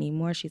best friend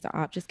anymore. She's an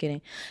op. Just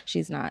kidding.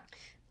 She's not.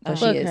 But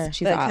she is. Her.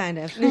 She's but an op. kind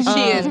of. She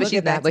is, but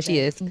she's not. But she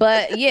is.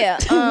 But yeah.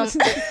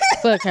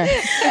 Fuck her.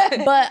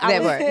 But I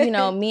was, you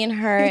know, me and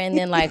her, and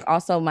then like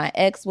also my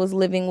ex was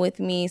living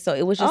with me. So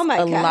it was just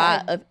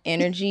lot of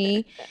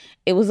energy.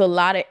 It was a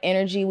lot of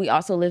energy. We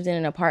also lived in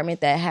an apartment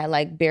that had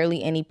like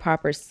barely any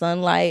proper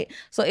sunlight.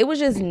 So it was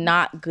just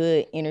not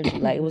good energy.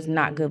 Like it was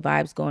not good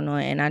vibes going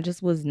on. And I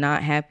just was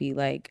not happy.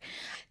 Like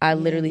I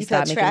literally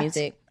stopped making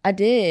music. I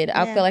did.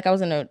 I felt like I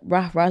was in a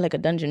like a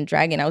dungeon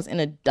dragon. I was in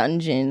a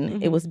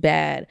dungeon. It was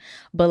bad.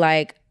 But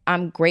like,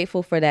 I'm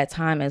grateful for that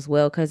time as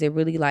well, because it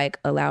really like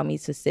allowed me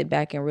to sit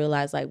back and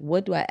realize like,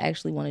 what do I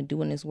actually want to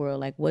do in this world?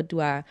 Like, what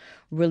do I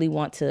really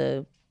want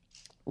to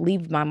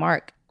leave my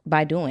mark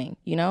by doing,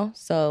 you know?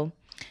 So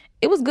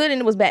it was good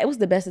and it was bad. It was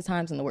the best of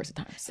times and the worst of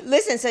times.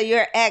 Listen, so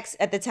your ex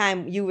at the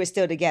time, you were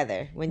still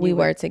together when we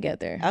were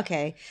together.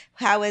 Okay.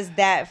 How was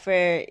that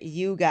for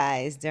you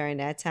guys during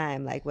that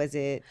time? Like, was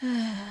it...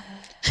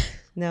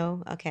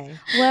 No? Okay.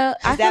 Well,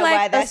 I feel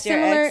like a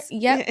similar...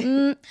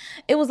 Yeah.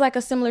 It was like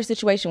a similar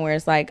situation where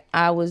it's like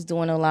I was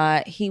doing a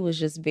lot. He was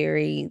just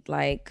very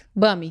like...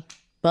 Bummy.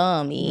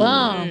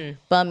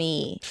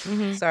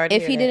 Mm-hmm. Sorry to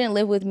if hear he that. didn't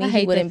live with me,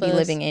 he wouldn't be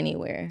living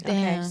anywhere.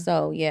 Damn. Okay.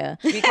 So, yeah.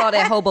 We call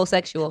that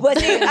hobosexual.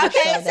 Okay,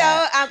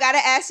 so I've got to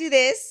ask you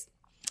this.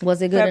 Was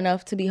it good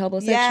enough to be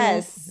homosexual?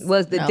 Yes.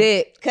 Was the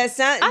dick? Because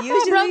I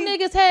thought broke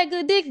niggas had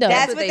good dick though.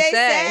 That's what they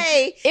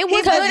say. It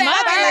was good at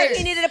first. Like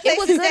he needed a place it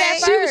was to good at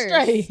stay. first. She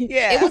was straight.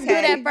 Yeah, it was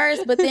good at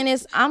first, but then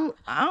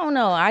I don't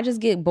know. I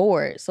just get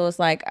bored. So it's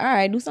like, all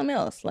right, do something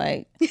else.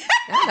 Like,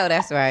 I know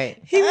that's right.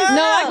 No,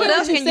 I What get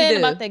else what you can you said do?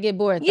 about that get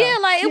bored. Though. yeah,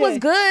 like it was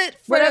good.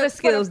 What other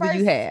skills do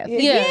you have?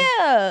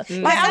 Yeah. But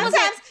Like, I was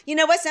sometimes, you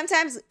know what?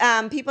 Sometimes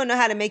people know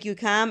how to make you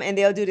come, and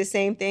they'll do the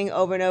same thing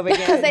over and over again.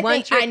 because they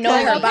think I know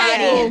her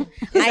body.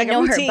 It's I like a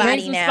know her routine. body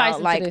Bring some now. spice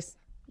into Like this.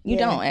 you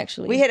don't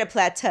actually. We hit a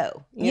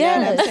plateau. You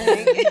know what I'm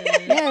saying?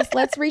 Yes,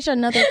 let's reach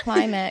another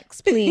climax,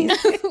 please.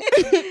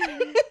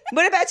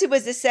 What about you?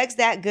 Was the sex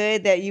that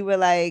good that you were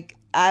like,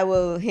 I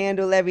will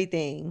handle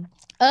everything?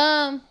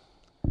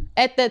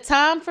 At the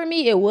time for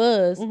me, it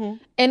was,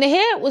 and the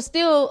head was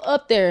still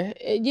up there.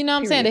 You know what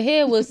I'm saying? The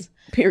head was.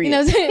 Period. You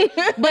know what I'm saying?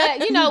 But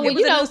you know when It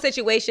was you a know new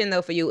situation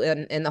though for you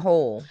in the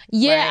whole.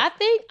 Yeah, right? I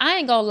think I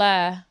ain't gonna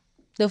lie.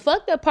 The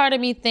fucked up part of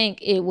me think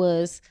it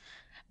was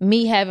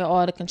me having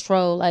all the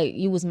control. Like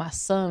you was my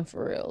son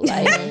for real.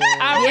 Like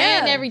I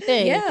ran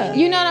everything. Yeah.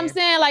 You know what I'm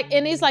saying? Like,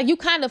 and it's like you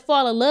kind of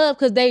fall in love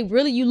because they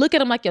really you look at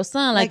them like your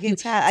son. Like your you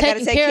child. I gotta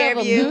taking take care of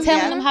them. You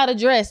telling them how to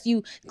dress.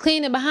 You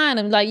cleaning behind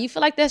them. Like you feel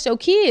like that's your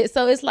kid.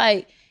 So it's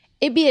like.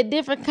 It'd be a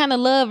different kind of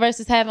love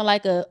versus having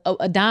like a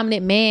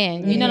dominant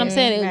man. You know what I'm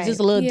saying? It was just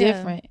a little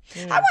different.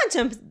 I want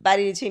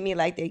somebody to treat me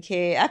like their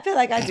kid. I feel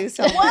like I do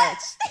so much.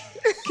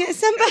 Can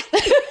somebody?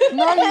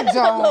 No, you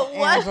don't,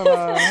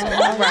 Angela.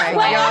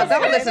 Right, y'all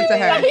don't listen to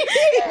her.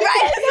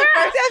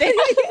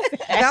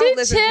 Don't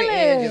listen to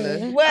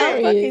Angela.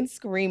 I'm fucking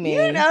screaming.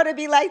 You know, to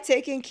be like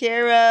taken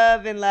care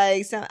of and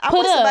like I Put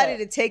want up. somebody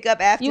to take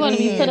up after You wanna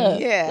me. be put up.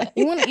 Yeah.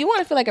 You want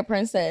to feel like a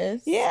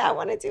princess. Yeah, I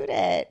want to do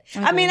that.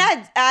 I mean,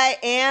 I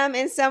am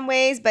in some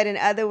ways, but in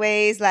other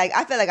ways, like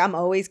I feel like I'm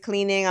always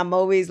cleaning. I'm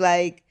always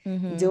like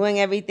doing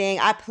everything.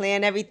 I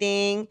plan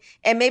everything.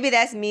 And maybe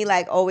that's me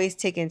like always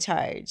taking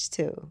charge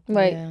too.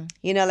 Right. Yeah.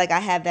 You know, like I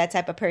have that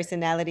type of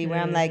personality where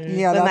I'm like,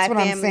 Yeah, with that's my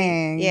what family, I'm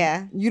saying.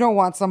 Yeah. You don't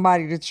want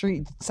somebody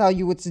to tell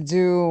you what to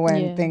do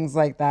and things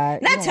like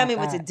that. Not tell me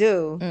what to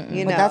do.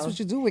 You know. But that's what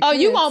you do with Oh,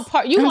 kids. you want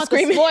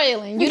the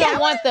spoiling. You don't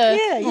want the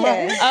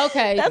Yeah.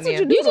 Okay. That's what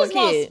you do You just with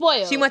want kids.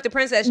 spoiled. She want the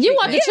princess. You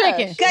want the treatment.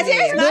 tricking. Because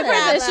here's my The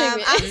princess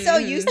problem. treatment. I'm so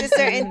used to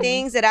certain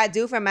things that I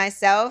do for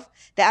myself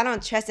that I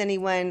don't trust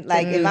anyone.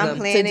 Like if I'm them.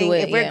 planning, do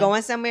it, if we're yeah.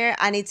 going somewhere,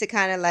 I need to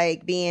kind of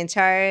like be in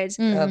charge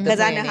because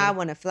I know how I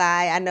want to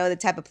fly. I know the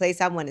type of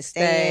place I want to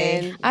stay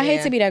in. I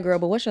hate to be that girl,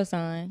 but what's your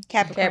sign?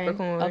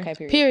 Capricorn. Okay,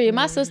 period. Period.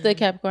 My sister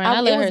Capricorn. I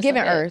It let was her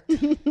given say that. Earth.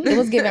 It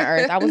was given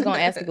Earth. I was gonna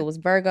ask if it was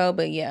Virgo,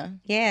 but yeah.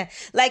 Yeah.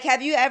 Like,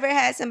 have you ever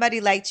had somebody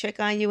like trick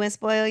on you and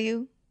spoil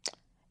you?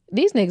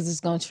 These niggas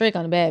is gonna trick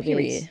on the bad bitch.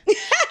 Period. These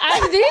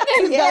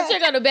niggas gonna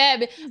trick on the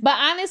bad bitch. But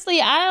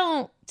honestly, I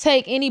don't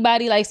take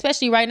anybody, like,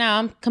 especially right now,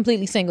 I'm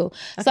completely single.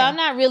 So I'm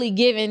not really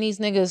giving these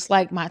niggas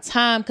like my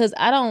time because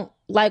I don't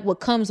like what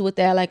comes with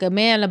that. Like a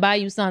man to buy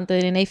you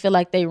something and they feel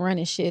like they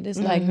running shit. It's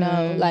like,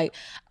 no, like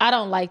I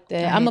don't like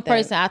that. I'm a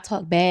person, I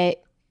talk bad.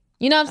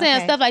 You know what I'm saying?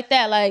 Okay. Stuff like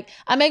that. Like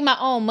I make my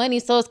own money,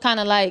 so it's kind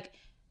of like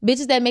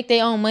bitches that make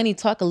their own money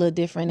talk a little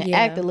different and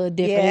act a little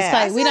different. Yeah. It's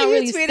like I we saw don't you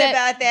really tweet set-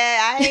 about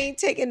that. I ain't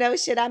taking no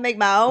shit. I make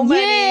my own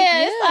money.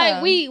 Yeah, it's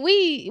like we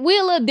a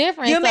little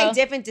different. You so- make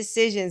different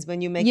decisions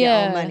when you make your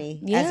own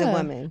money as a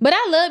woman. But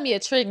I love me a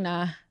trick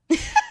now.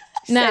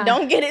 So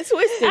don't get it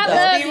twisted. I though.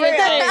 love me a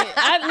trick.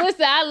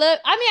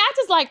 I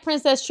just like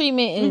princess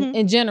treatment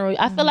in general.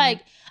 I feel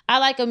like I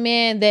like a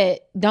man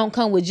that don't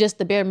come with just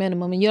the bare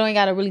minimum, and you don't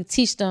gotta really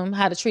teach them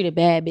how to treat a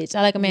bad bitch.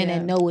 I like a man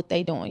that know what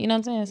they doing. You know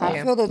what I'm saying? So,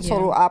 I feel the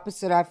total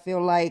opposite. I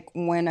feel like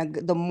when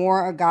the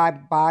more a guy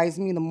buys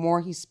me, the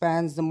more he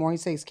spends, the more he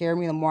takes care of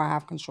me, the more I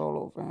have control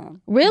over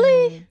him.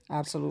 really?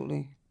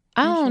 Absolutely.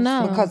 I don't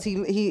know. Because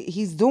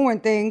he's doing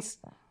things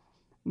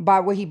by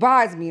what he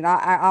buys me. And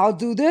I'll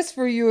do this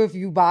for you if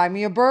you buy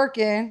me a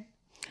Birkin.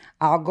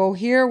 I'll go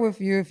here with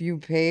you if you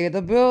pay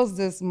the bills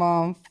this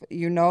month,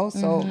 you know?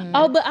 So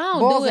Oh, but I don't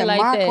balls do it in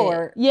like my that.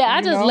 court, Yeah, I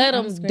you just know? let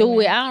them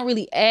do it. I don't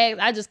really ask.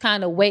 I just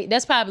kind of wait.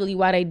 That's probably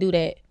why they do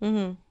that.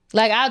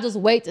 Like, I'll just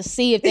wait to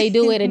see if they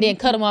do it and then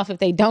cut them off if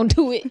they don't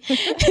do it.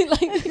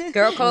 Like,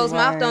 girl, closed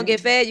mouth don't get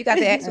fed. You got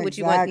to ask them what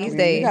you want these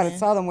days. You got to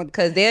tell them what,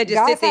 because they'll just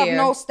guys sit there. have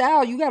no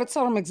style. You got to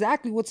tell them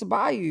exactly what to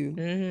buy you.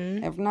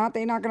 If not,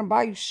 they're not gonna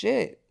buy you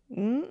shit.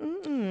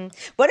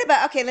 What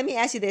about, okay, let me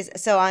ask you this.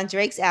 So on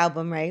Drake's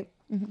album, right?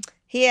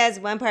 He has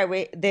one part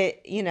where,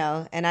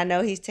 and I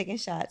know he's taking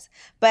shots,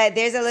 but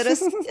there's a little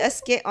a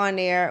skit on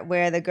there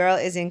where the girl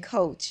is in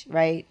coach,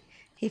 right?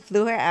 He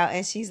flew her out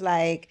and she's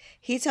like,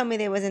 he told me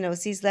there wasn't no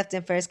seats left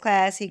in first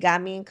class. He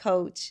got me in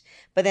coach.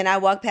 But then I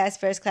walked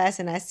past first class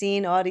and I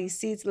seen all these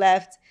seats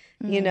left,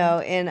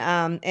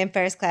 in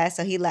first class.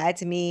 So he lied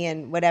to me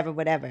and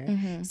whatever.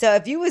 So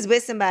if you was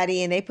with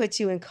somebody and they put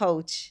you in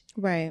coach,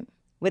 right,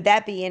 would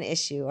that be an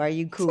issue? Or are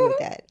you cool with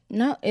that?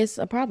 No, it's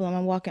a problem.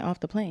 I'm walking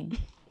off the plane.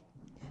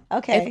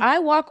 Okay. If I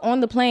walk on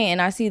the plane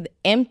and I see the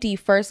empty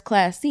first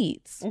class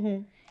seats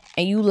and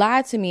you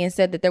lied to me and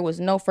said that there was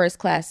no first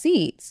class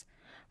seats,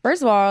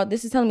 first of all,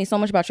 this is telling me so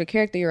much about your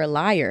character. You're a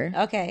liar.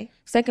 Okay.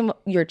 Second,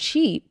 you're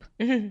cheap.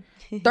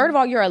 Third of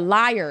all, you're a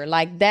liar.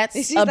 Like, that's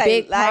a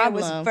big problem.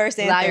 Was first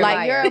and like,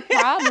 liar. You're a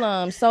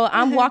problem. So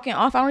I'm walking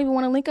off. I don't even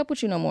want to link up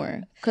with you no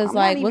more. Because,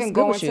 like, not what's even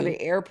good going with to you?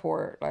 the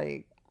airport.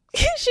 Like,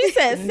 she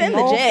said, send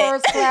no the jet.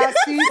 first class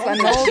seats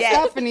and no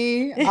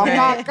Stephanie. I'm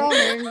not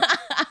coming.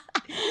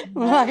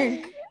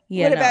 Like,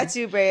 what about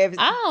you, Brayah?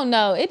 I don't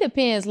know. It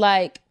depends.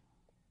 Like,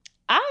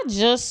 I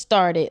just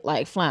started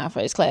like flying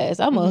first class.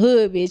 I'm a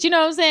hood bitch. You know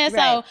what I'm saying?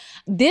 Right. So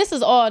this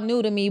is all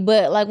new to me.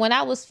 But like when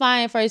I was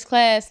flying first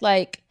class,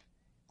 like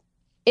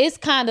it's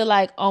kind of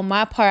like on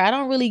my part, I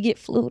don't really get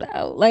flued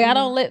out. Like I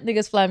don't let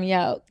niggas fly me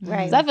out.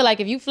 Right. So I feel like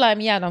if you fly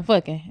me out, I'm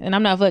fucking. And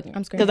I'm not fucking.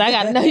 I'm screaming. Because I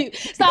got to know you.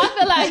 So I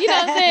feel like, you know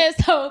what I'm saying?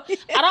 So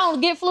I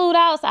don't get flued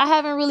out. So I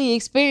haven't really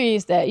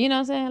experienced that. You know what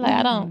I'm saying? Like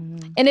I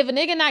don't. And if a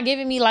nigga not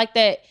giving me like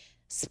that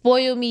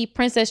spoil me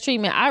princess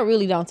treatment, I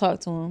really don't talk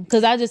to him.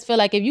 Because I just feel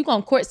like if you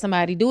gonna court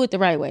somebody, do it the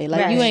right way.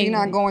 Like you ain't. You're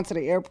not going to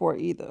the airport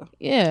either.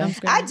 Yeah.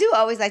 I do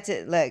always like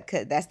to look,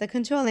 cause that's the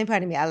controlling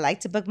part of me. I like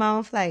to book my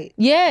own flight.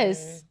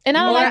 Yes. And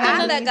I don't like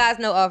I let guys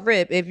know off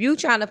rip. If you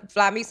trying to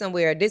fly me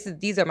somewhere,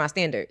 these are my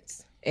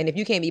standards. And if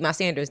you can't meet my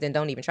standards, then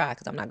don't even try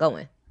because I'm not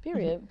going.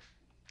 Period.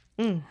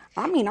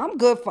 I mean, I'm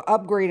good for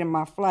upgrading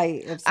my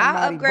flight. If I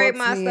somebody upgrade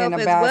books me myself in a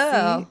as back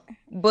well. seat.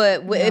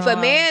 But if a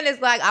man is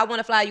like, I want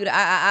to fly you to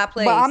I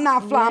place. But I'm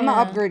not I'm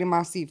not upgrading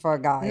my seat for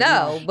a guy.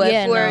 No,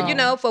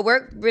 but for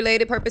work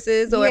related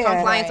purposes, or if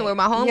I'm flying somewhere with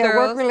my homegirls,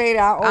 work related,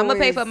 I'm gonna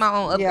pay for my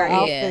own upgrade. Yeah,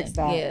 I'll fix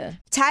that. Yeah.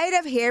 Tired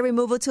of hair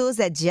removal tools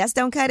that just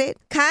don't cut it?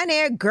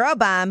 Conair Girl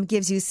Bomb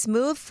gives you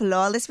smooth,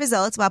 flawless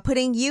results while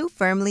putting you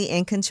firmly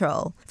in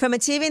control. From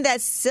achieving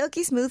that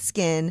silky smooth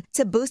skin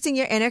to boosting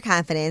your inner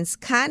confidence,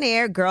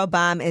 Conair Girl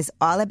Bomb is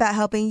all about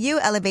helping you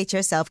elevate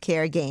your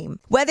self-care game.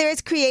 Whether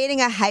it's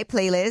creating a hype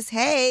playlist,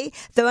 hey,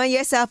 throwing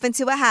yourself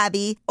into a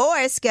hobby, or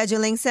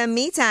scheduling some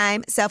me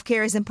time,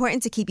 self-care is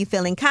important to keep you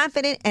feeling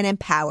confident and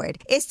empowered.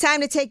 It's time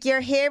to take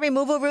your hair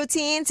removal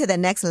routine to the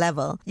next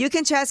level. You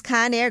can trust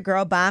Conair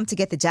Girl Bomb to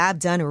get the job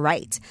done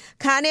right.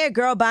 Conair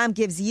Girl Bomb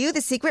gives you the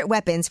secret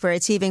weapons for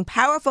achieving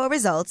powerful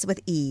results with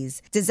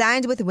ease.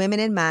 Designed with women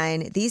in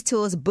mind, these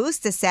tools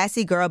boost the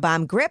sassy Girl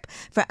Bomb grip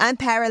for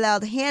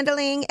unparalleled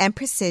handling and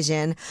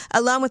precision,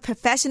 along with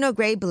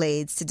professional-grade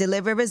blades to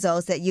deliver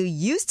results that you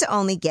used to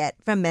only get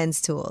from men's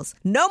tools.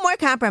 No more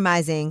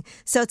compromising.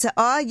 So to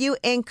all you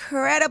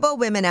incredible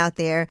women out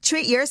there,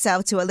 treat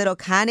yourself to a little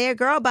Conair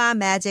Girl Bomb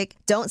magic.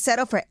 Don't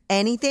settle for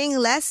anything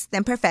less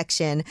than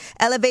perfection.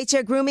 Elevate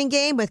your grooming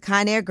game with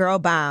Conair Girl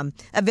Bomb.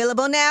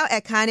 Available now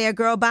at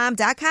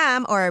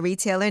ConairGirlBomb.com or a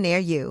retailer near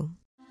you.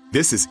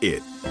 This is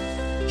it.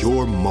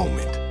 Your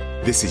moment.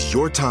 This is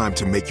your time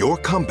to make your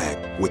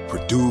comeback with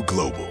Purdue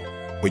Global.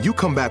 When you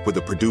come back with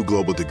a Purdue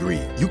Global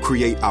degree, you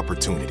create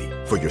opportunity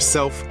for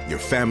yourself, your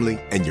family,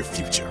 and your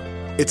future.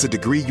 It's a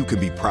degree you can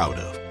be proud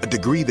of, a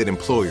degree that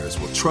employers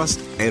will trust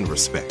and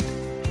respect.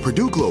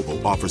 Purdue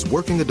Global offers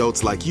working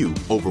adults like you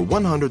over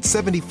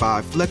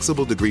 175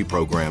 flexible degree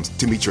programs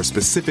to meet your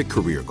specific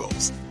career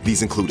goals.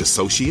 These include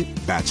associate,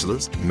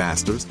 bachelor's,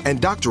 master's, and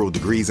doctoral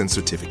degrees and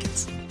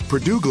certificates.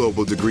 Purdue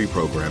Global degree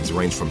programs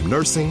range from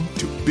nursing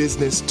to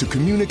business to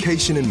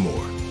communication and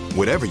more.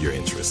 Whatever your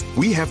interest,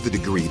 we have the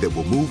degree that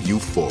will move you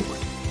forward.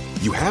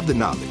 You have the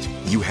knowledge,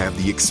 you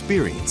have the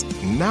experience.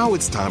 Now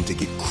it's time to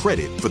get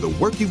credit for the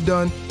work you've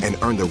done and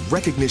earn the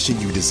recognition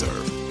you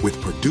deserve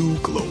with Purdue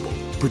Global,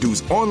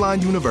 Purdue's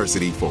online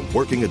university for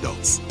working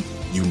adults.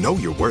 You know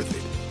you're worth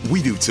it.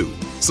 We do too.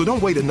 So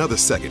don't wait another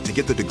second to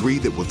get the degree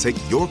that will take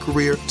your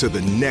career to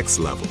the next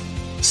level.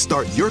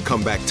 Start your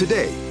comeback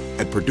today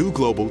at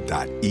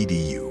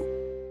purdueglobal.edu.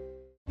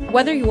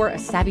 Whether you're a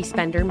savvy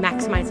spender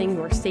maximizing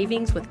your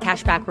savings with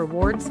cashback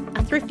rewards,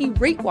 a thrifty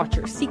rate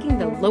watcher seeking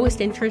the lowest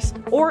interest,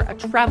 or a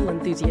travel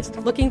enthusiast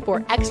looking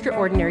for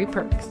extraordinary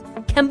perks,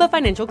 Kemba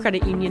Financial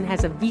Credit Union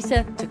has a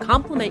visa to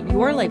complement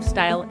your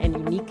lifestyle and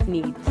unique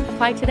needs.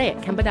 Apply today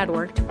at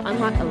Kemba.org to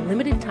unlock a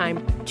limited-time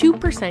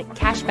 2%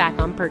 cash back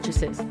on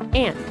purchases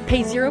and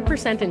pay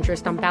 0%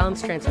 interest on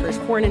balance transfers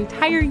for an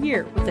entire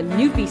year with a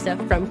new visa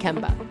from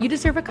Kemba. You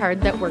deserve a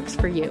card that works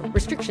for you.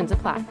 Restrictions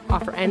apply.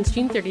 Offer ends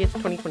June 30th,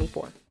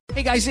 2024.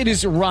 Hey guys, it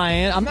is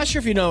Ryan. I'm not sure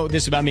if you know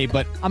this about me,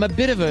 but I'm a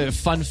bit of a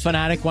fun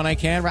fanatic when I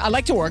can. I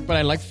like to work, but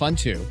I like fun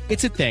too.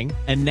 It's a thing.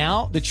 And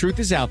now the truth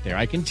is out there.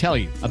 I can tell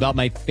you about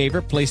my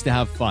favorite place to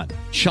have fun.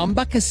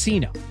 Chumba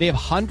Casino. They have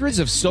hundreds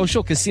of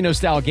social casino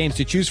style games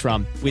to choose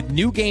from with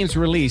new games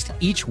released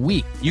each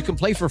week. You can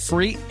play for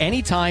free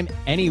anytime,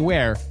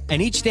 anywhere.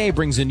 And each day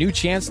brings a new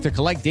chance to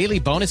collect daily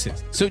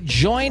bonuses. So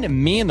join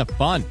me in the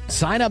fun.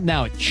 Sign up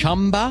now at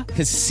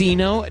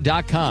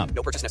ChumbaCasino.com.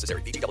 No purchase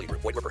necessary. VGW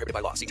Group. Void where prohibited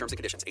by law. See terms and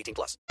conditions.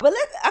 18+. But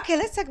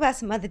let's talk about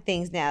some other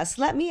things now.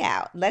 Slut me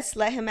out. Let's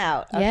let him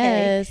out.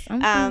 Okay? Yes.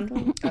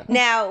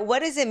 Now,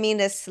 what does it mean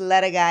to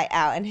slut a guy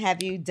out? And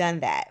have you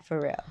done that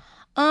for real?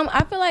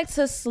 I feel like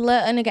to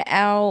slut a nigga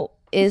out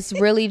is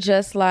really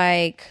just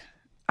like,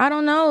 I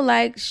don't know,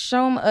 like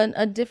show him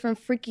a different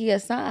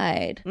freakier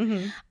side.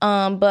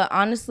 But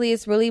honestly,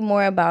 it's really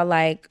more about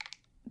like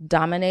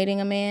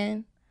dominating a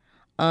man.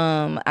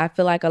 I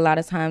feel like a lot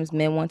of times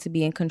men want to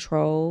be in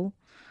control,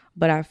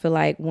 but I feel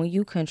like when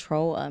you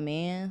control a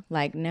man,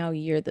 like now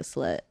you're the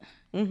slut,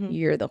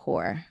 you're the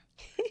whore.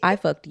 I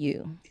fucked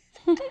you,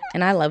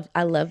 and I love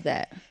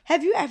that.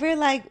 Have you ever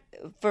like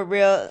for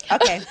real?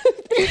 Okay,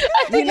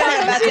 you know what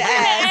I'm about to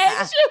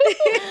ask.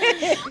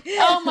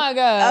 Oh my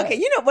God. Okay,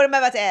 you know what I'm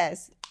about to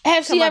ask.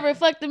 Have she ever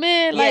fucked a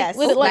man? Like, Yes.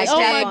 with it, like, Like oh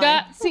my strapped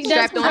God. See, that's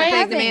Strapped on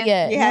crazy. to the man?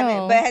 Yet. You No.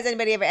 haven't, but has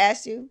anybody ever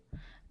asked you?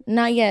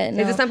 Not yet.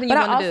 No. Is it something you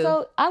But want to do?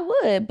 also, I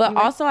would, but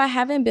also I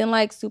haven't been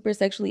like super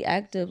sexually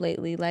active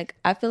lately. Like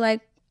I feel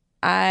like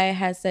I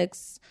had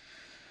sex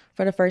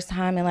for the first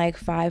time in like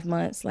 5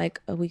 months,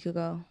 like a week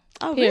ago.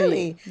 Oh, Period.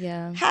 really?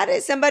 Yeah. How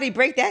did somebody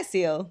break that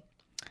seal?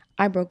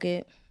 I broke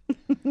it.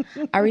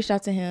 I reached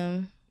out to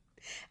him.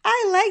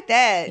 I like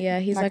that. Yeah,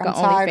 he's like I'm an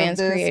tired of OnlyFans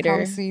this. creator.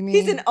 Come see me.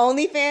 He's an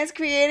OnlyFans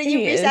creator. You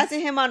He reached is. out to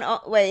him on.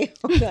 Wait,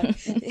 hold on.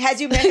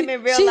 Had you met him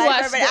in real She life?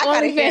 watched already? the I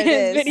gotta hear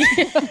OnlyFans this.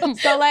 video.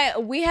 So like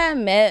we had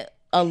met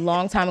a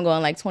long time ago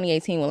in like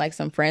 2018 with like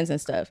some friends and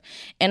stuff.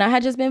 And I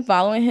had just been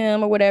following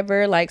him or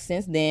whatever like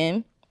since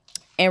then.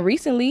 And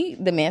recently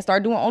the man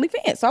started doing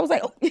OnlyFans. So I was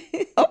like, oh,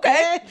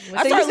 okay.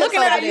 I started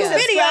looking at his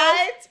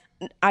videos.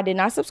 I did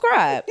not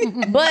subscribe,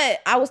 but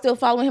I was still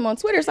following him on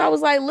Twitter. So I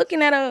was like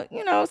looking at a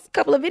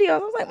couple of videos. I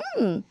was like,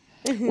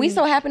 We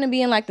so happened to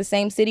be in like the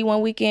same city one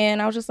weekend.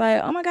 I was just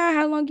like, oh my God,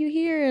 how long you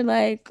here?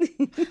 Like,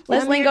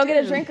 let's go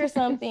get a drink or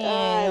something.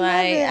 I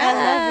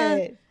love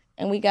it.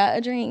 And we got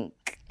a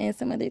drink and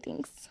some other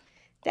things.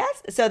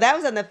 So that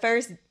was on the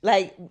first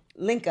like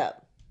link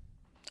up.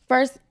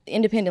 First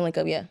independent link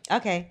up, yeah.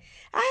 Okay.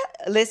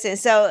 Listen,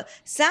 so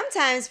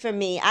sometimes for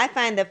me, I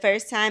find the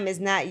first time is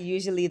not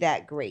usually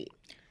that great.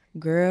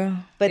 Girl.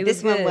 But It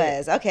this was one good.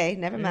 was. Okay,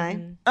 never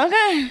mind.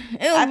 Okay.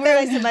 I feel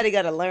like somebody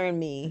got to learn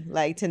me,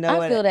 like to know I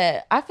what. feel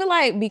that. I feel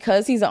like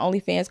because he's an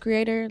OnlyFans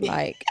creator,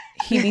 like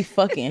he be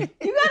fucking.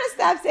 You got to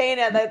stop saying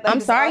that. Like, I'm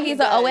that's sorry, all he he's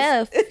an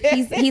does. OF.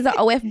 He's an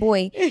OF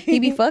boy. He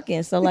be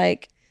fucking. So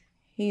like,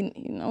 he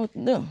know what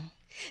to do.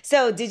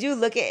 So did you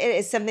look at it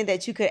as something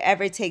that you could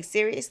ever take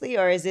seriously,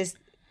 or is this?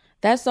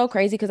 That's so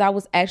crazy because I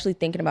was actually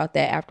thinking about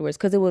that afterwards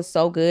because it was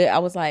so good. I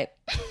was like,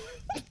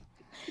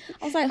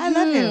 I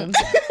love him.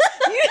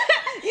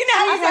 You know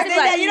how you started say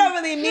that like, you don't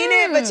really mean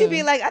it, but you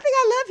be like, I think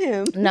I love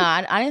him. No,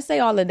 I didn't say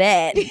all of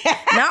that.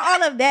 Not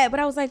all of that, but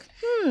I was like,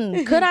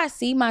 could I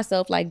see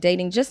myself like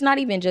dating just not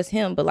even just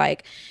him, but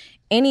like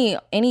any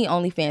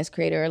OnlyFans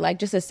creator, like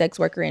just a sex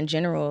worker in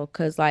general?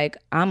 Because like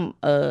I'm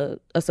a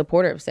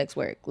supporter of sex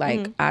work.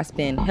 Like I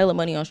spend hella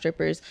money on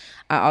strippers.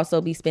 I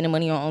also be spending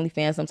money on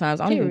OnlyFans sometimes.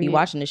 I don't even be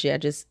watching the shit. I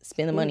just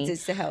spend the money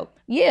Just to help.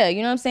 Yeah,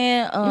 you know what I'm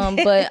saying?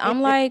 But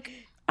I'm like,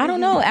 I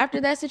don't know.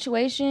 After that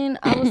situation,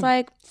 I was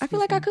like, I feel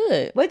like I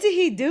could. What did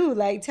he do?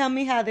 Like, tell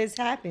me how this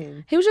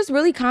happened. He was just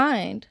really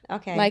kind.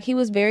 Okay. Like, he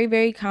was very,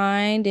 very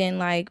kind and,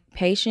 like,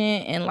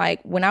 patient. And,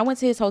 like, when I went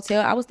to his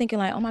hotel, I was thinking,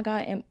 like, oh, my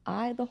God, am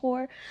I the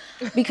whore?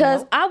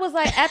 Because I was,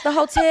 like, at the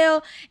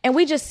hotel, and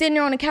we just sitting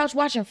there on the couch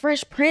watching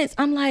Fresh Prince.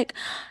 I'm like,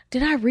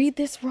 did I read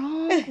this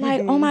wrong?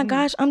 Like, oh, my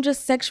gosh, I'm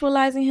just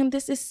sexualizing him.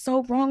 This is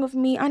so wrong of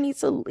me. I need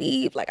to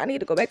leave. Like, I need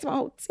to go back to my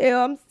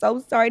hotel. I'm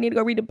so sorry. I need to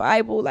go read the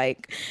Bible.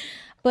 Like,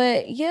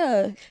 but,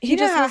 yeah. He You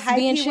know just how was hype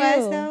being he chill.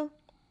 was, though?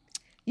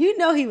 You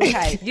know he was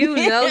hype. You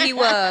know he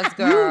was,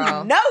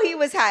 girl. You know he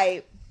was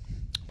hype.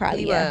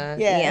 Probably, He yeah.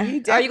 was. Yeah.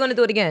 Yeah. Are you going to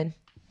do it again?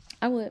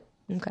 I would.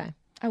 Okay.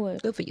 I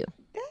would. Good for you.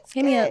 That's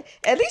Hit me good. up.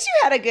 At least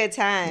you had a good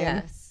time.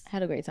 Yes.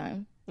 Had a great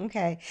time.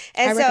 Okay.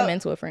 And I so,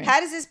 recommend to a friend.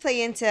 How does this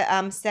play into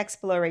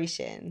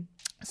sexploration?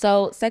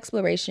 So,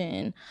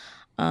 sexploration,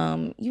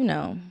 you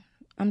know,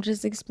 I'm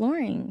just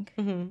exploring.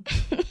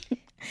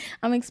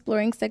 I'm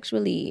exploring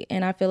sexually.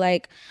 And I feel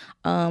like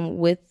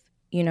with,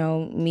 you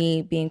know,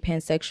 me being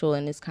pansexual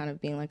and this kind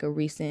of being like a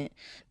recent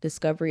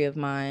discovery of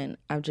mine,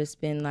 I've just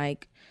been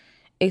like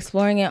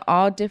exploring in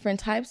all different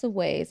types of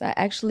ways. I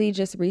actually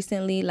just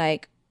recently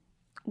like,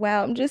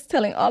 wow, I'm just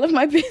telling all of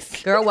my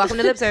business. Girl, welcome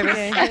to lip service.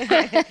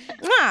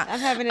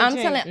 I'm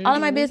telling all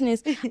of my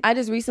business. I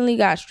just recently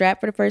got strapped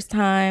for the first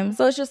time.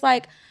 So it's just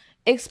like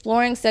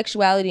exploring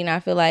sexuality, and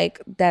I feel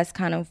like that's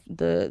kind of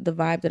the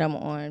vibe that I'm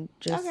on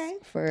just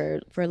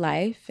for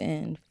life,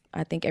 and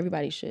I think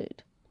everybody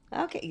should.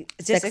 Okay,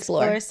 just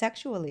explore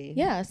sexually.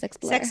 Yeah,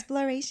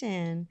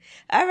 sexploration.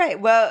 All right,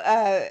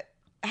 well,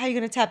 how are you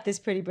gonna top this,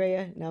 pretty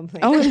Brayah? No, I'm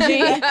playing.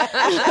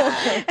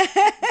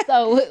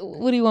 So,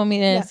 what do you want me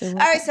to answer? All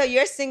right, so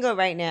you're single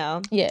right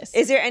now. Yes.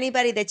 Is there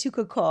anybody that you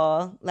could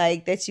call,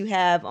 like that you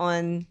have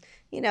on,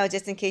 you know,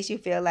 just in case you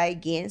feel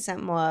like getting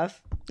something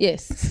off?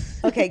 Yes.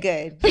 Okay,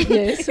 good.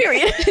 Yes.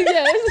 Period.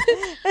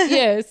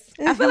 Yes.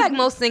 I feel like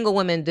most single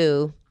women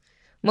do.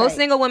 Most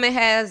single women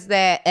has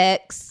that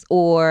ex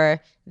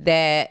or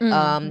that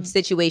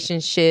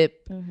situationship,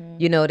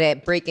 you know,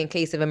 that break in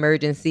case of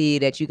emergency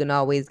that you can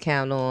always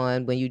count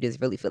on when you just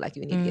really feel like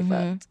you need to get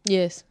fucked.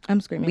 Yes.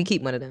 I'm screaming. We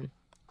keep one of them.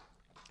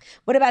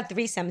 What about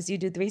threesomes? Do you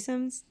do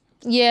threesomes?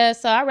 Yeah,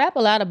 so I rap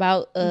a lot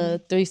about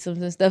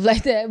threesomes and stuff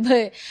like that,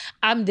 but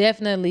I'm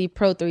definitely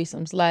pro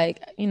threesomes. Like,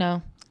 you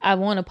know, I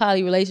want a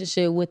poly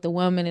relationship with the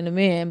woman and the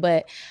man,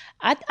 but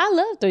I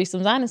love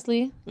threesomes,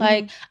 honestly.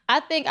 Like, I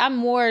think I'm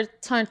more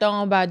turned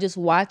on by just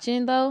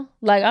watching, though.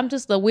 Like, I'm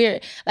just a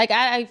weird... Like,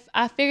 I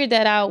figured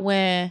that out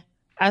when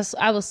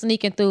I was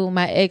sneaking through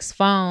my ex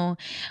phone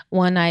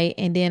one night,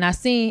 and then I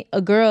seen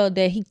a girl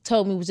that he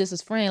told me was just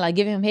his friend, like,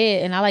 giving him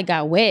head, and I, like,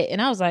 got wet. And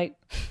I was like,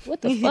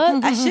 what the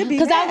fuck? I should be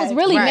Because I was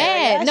really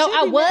mad.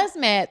 I was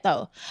mad,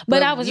 though.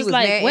 But I was just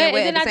like, wet.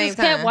 And then I just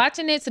kept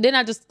watching it. So then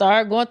I just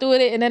started going through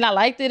it, and then I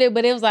liked it.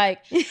 But it was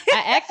like,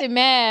 I acted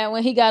mad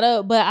when he got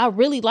up, but I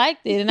really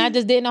liked it. And I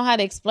just didn't know how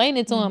to explain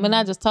it to him. And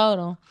I just told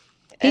him.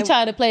 He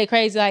tried to play it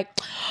crazy, like,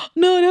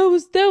 no,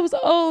 that was,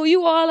 oh,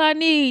 you all I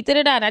need.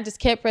 Da-da-da. And I just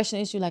kept pressing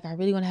the issue, like, I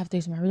really want to have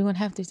threesome. I really want to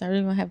have threesome. I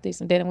really want to have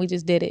threesome. Then we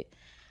just did it.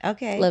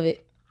 Okay. Love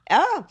it.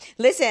 Oh,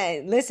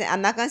 listen,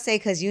 I'm not going to say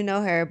because you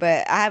know her,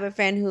 but I have a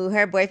friend who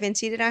her boyfriend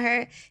cheated on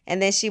her,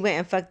 and then she went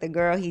and fucked the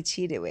girl he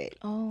cheated with.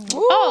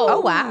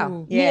 Oh,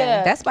 wow.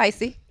 Yeah. That's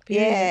spicy.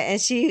 Yeah,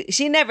 and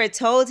she never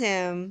told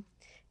him,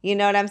 you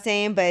know what I'm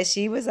saying? But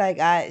she was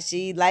like,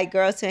 she liked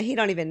girls too, and he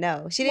don't even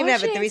know. She didn't even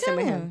have a threesome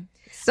with him.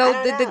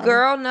 So did the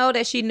girl know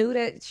that she knew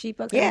that she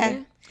fucked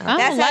him? I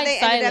don't like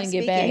silent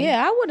get back.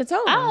 Yeah, I would have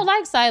told her. I don't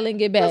like silent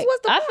get back.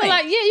 What's the point? I feel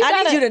like, you gotta,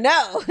 I need you to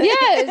know.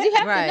 Yes, you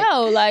have to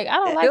know. Like, I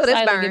don't like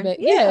silent get back.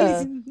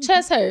 Yeah.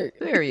 Chest hurt.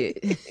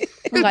 Period.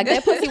 I'm like,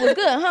 that pussy was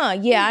good, huh?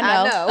 Yeah, I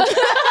know.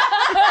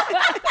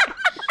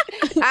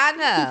 I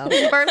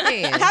know.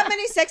 Firsthand. How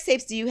many sex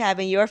tapes do you have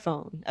in your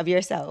phone of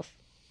yourself?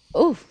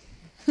 Ooh.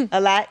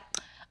 A lot?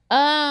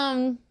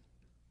 I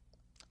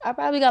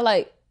probably got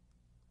like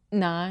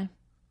 9.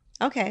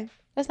 Okay.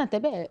 That's not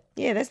that bad.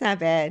 Yeah, that's not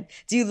bad.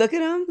 Do you look at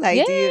them? Like,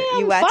 yeah, do you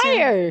I'm watch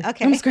fire. them?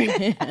 Okay. I'm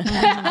screaming.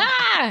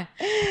 I'm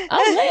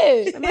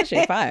lit. I'm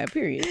actually fire,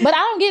 period. But I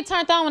don't get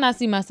turned on when I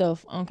see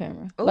myself on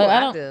camera. Oh, like,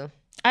 I do.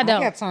 I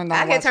don't.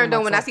 I get turned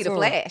on when I see the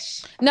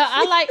flash. No,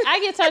 I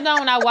get turned on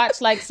when I watch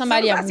like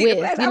somebody I'm with.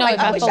 You know, if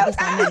I focus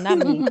on them, not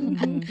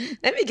me.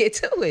 Let me get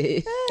to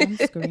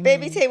it.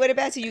 Baby Tate, what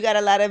about you? You got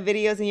a lot of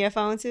videos in your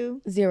phone too?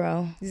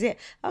 Zero.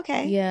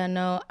 Okay. Yeah,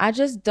 no. I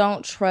just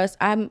don't trust.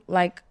 I'm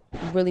like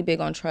really big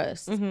on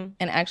trust. And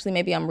actually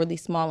maybe I'm really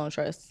small on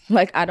trust.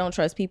 Like, I don't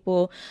trust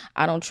people.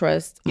 I don't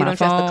trust my phone. You don't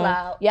trust the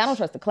cloud? Yeah, I don't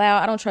trust the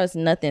cloud. I don't trust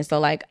nothing. So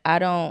like, I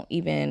don't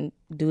even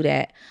do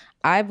that.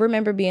 I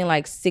remember being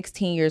like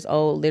 16 years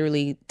old,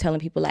 literally telling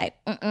people like,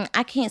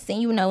 I can't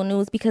send you no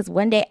news because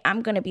one day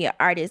I'm going to be an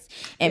artist.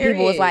 And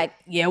people was like,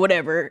 yeah,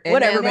 whatever. And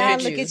whatever. now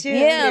look at you.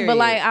 Yeah, Period. but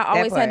like, I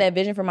always That had that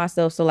vision for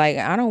myself. So like,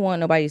 I don't want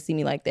nobody to see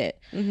me like that.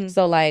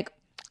 So like,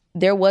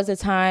 there was a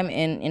time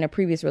in a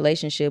previous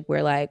relationship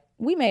where like,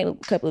 we made a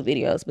couple of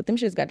videos, but them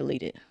shits got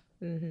deleted.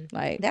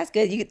 Like, that's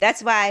good.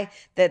 That's why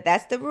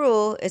that's the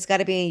rule. It's got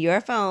to be in your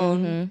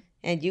phone.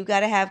 And you got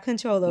to have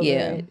control over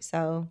it.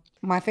 So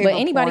my favorite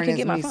anybody porn can is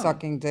get my me phone.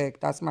 sucking dick.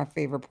 That's my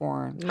favorite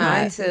porn.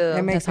 Mine too.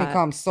 It makes me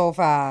come so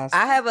fast.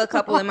 I have a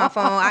couple in my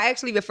phone. I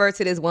actually refer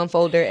to this one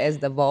folder as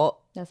the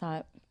vault. that's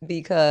hot.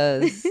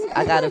 Because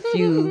I got a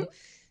few,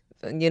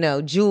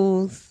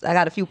 jewels. I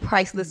got a few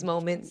priceless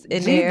moments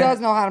in She there. does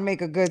know how to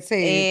make a good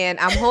tape. And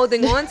I'm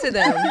holding on to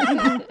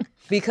them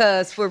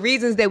because for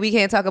reasons that we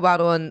can't talk about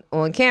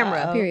on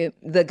camera, Period.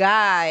 the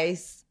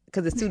guys,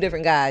 because it's two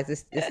different guys,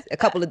 it's a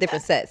couple of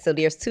different sets. So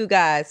there's two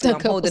guys who I'm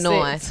holding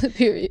on.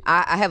 Period.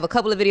 I have a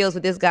couple of videos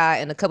with this guy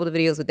and a couple of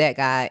videos with that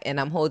guy,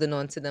 and I'm holding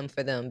on to them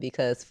for them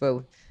because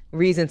for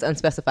reasons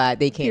unspecified,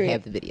 they can't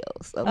have the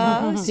videos.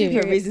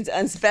 Okay? for reasons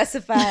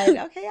unspecified.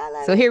 Okay, I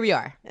love it. So here we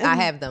are. I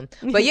have them.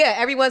 But yeah,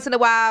 every once in a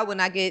while when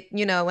I get,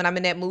 when I'm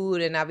in that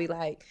mood and I'll be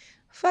like,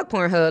 fuck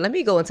Pornhub. Let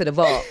me go into the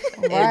vault.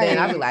 And then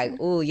I'll be like,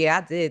 oh, yeah,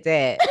 I did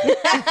that.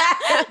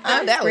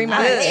 That was good.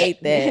 I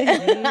ate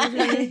that.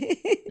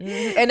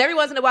 Mm-hmm. And every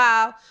once in a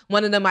while,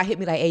 one of them might hit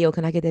me like, hey, yo,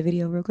 can I get that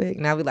video real quick?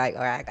 And I'll be like,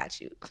 all right, I got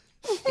you.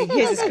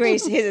 Here's a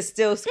screenshot. Here's a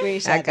still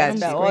screenshot. I got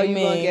you. All you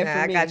gonna get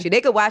from I me. got you.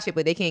 They could watch it,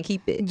 but they can't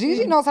keep it.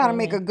 Gigi knows how to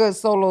make a good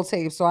solo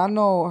tape, so I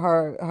know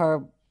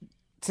her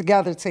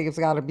together tapes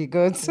got to be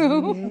good too.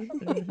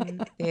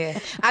 Mm-hmm. Yeah,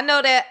 I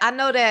know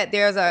that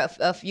there's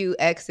a few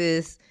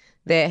exes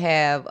that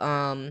have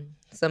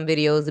some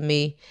videos of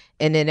me,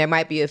 and then there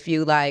might be a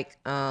few like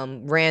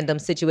random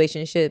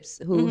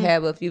situationships who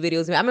have a few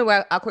videos of me. I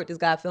remember I caught this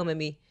guy filming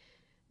me,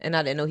 and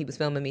I didn't know he was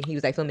filming me. He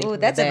was like filming me. Oh,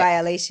 that's a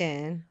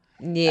violation.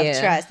 Of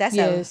trust. That's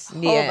a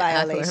whole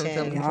violation.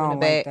 From the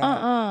back.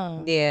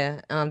 Yeah,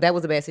 that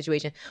was a bad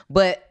situation.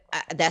 But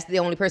that's the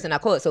only person I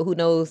caught. So who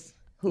knows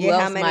who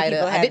else might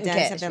have? I didn't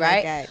catch,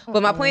 right? Like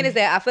but my point is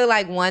that I feel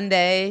like one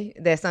day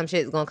that some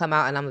shit is gonna come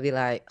out, and I'm gonna be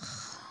like,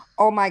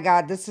 oh my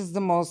God, this is the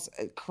most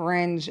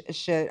cringe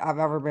shit I've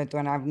ever been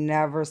through, and I've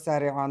never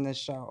said it on this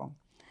show.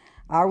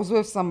 I was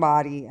with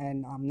somebody,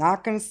 and I'm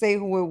not gonna say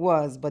who it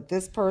was, but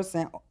this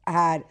person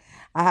I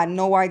had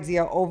no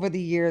idea. Over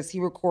the years, he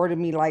recorded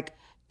me like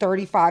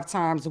 35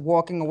 times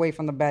walking away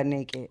from the bed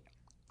naked.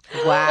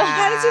 Wow.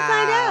 How did you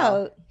find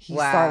out? He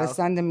started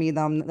sending me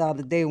them the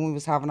other day when we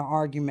was having an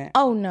argument.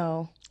 Oh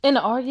no. In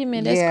an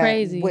argument, that's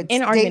crazy. With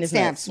in date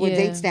stamps. With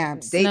date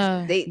stamps.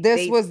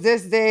 This was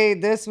this day.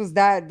 This was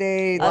that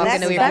day.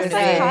 That's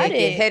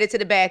psychotic. Headed to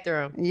the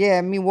bathroom.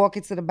 Yeah, me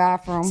walking to the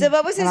bathroom. So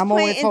what was his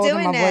point in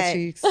doing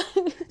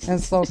that?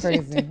 That's so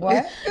crazy.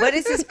 What? What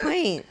is his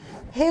point?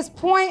 His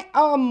point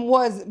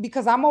was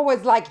because I'm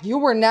always like, you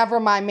were never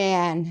my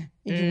man.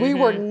 Mm-hmm. We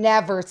were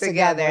never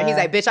together. And he's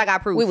like, bitch, I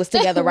got proof. We was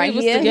together right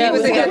here. We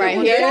was together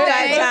right here.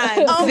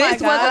 Oh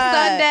this was a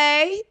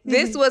Sunday.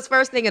 This was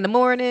first thing in the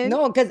morning.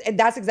 No, because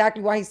that's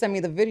exactly why he sent me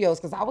the videos.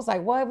 Because I was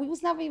like, what? We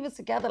was never even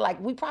together. Like,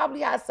 we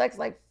probably had sex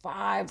like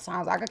 5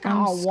 times. I could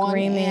count on one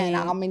hand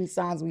how many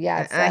times we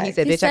had sex. He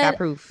said, bitch, I got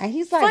proof. And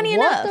he's like,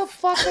 what the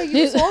fuck are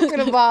you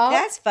talking about?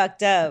 That's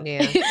fucked up.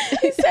 Yeah. He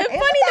said,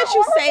 funny that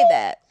you say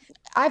that.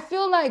 I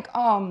feel like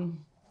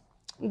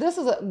this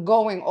is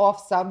going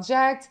off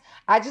subject.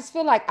 I just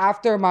feel like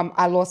after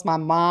I lost my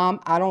mom,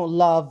 I don't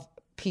love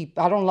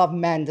people. I don't love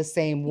men the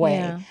same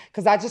way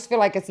because I just feel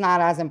like it's not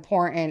as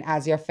important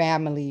as your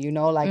family. You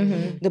know,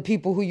 like the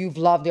people who you've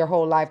loved your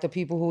whole life, the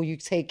people who you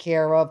take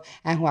care of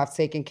and who have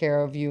taken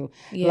care of you.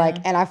 Yeah. Like,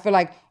 and I feel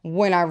like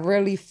when I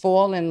really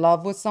fall in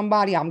love with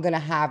somebody, I'm gonna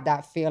have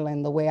that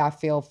feeling the way I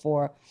feel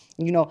for.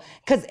 You know,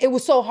 because it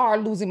was so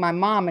hard losing my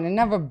mom, and it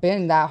never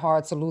been that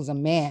hard to lose a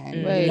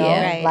man. Right. You know,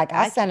 Right. like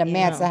I send a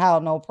man to hell,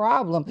 no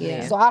problem.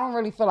 Yeah. So I don't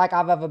really feel like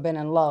I've ever been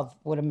in love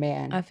with a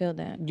man. I feel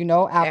that. You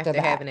know, after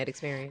that, having that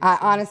experience, I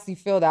honestly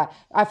feel that.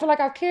 I feel like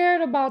I've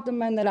cared about the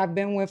men that I've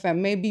been with,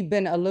 and maybe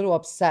been a little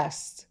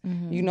obsessed.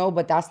 You know,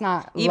 but that's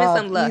not even love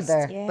some lust,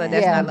 either. but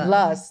that's not love.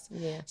 Lust.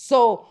 Yeah.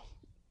 So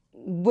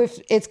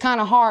it's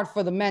kind of hard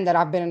for the men that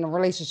I've been in a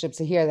relationship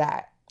to hear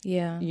that.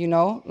 Yeah. You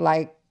know,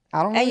 like.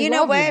 I don't really and you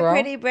know love what, you, bro.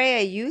 Pretty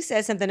Brayah, you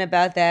said something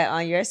about that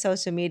on your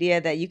social media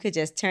that you could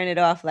just turn it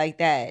off like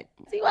that.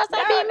 See what's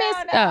not being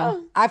missed?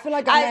 No. I feel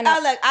like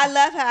I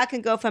love how I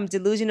can go from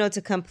delusional to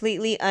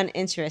completely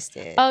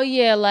uninterested. Oh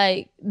yeah,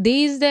 like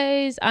these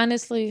days,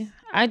 honestly,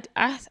 I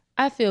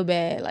feel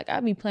bad. Like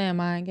I be playing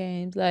mind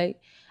games. Like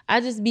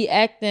I just be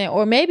acting,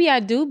 or maybe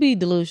I do be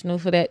delusional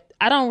for that.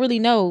 I don't really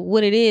know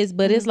what it is,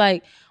 but it's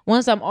like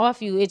once I'm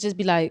off you, it just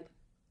be like,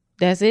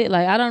 that's it.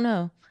 Like I don't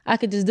know. I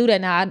could just do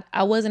that now.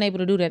 I wasn't able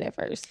to do that at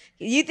first.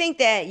 You think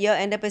that you'll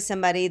end up with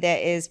somebody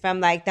that is from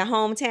like the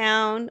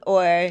hometown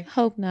or?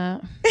 Hope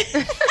not.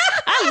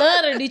 I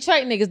love the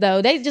Detroit niggas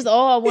though. They just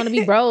all want to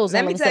be bros.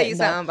 Let me tell you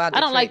something about Detroit. I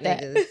don't like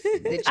that.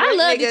 Detroit I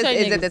love niggas Detroit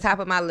is niggas. at the top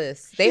of my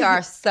list. They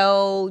are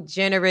so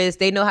generous.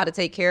 They know how to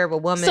take care of a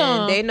woman.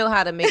 They know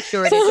how to make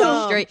sure they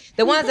come straight.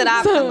 The ones that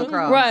I've come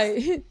across.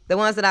 Right. The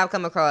ones that I've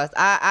come across.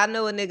 I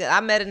know a nigga.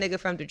 I met a nigga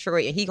from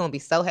Detroit and he gonna be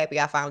so happy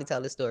I finally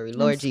tell this story.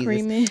 Lord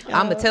Jesus.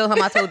 I'm gonna tell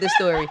him I told this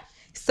story.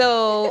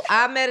 So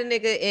I met a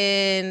nigga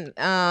in,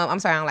 I'm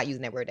sorry, I don't like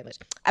using that word that much.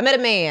 I met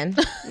a man.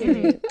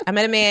 I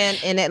met a man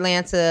in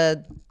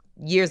Atlanta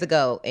years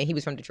ago, and he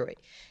was from Detroit.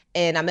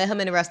 And I met him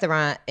in a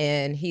restaurant,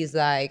 and he's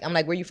like, I'm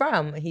like, where you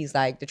from? And he's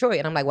like, Detroit.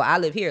 And I'm like, well, I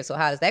live here, so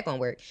how does that gonna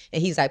work?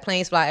 And he's like,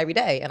 planes fly every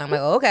day. And I'm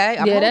like, oh, okay,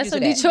 I'm gonna hold you to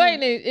that.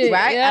 Detroit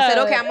right? Yeah. I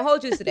said, okay, I'm gonna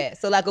hold you to that.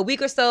 So like a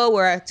week or so,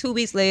 or 2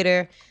 weeks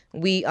later,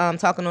 we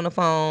talking on the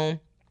phone,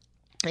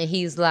 and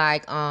he's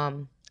like,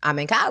 I'm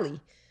in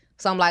Cali.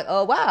 So I'm like,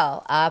 oh,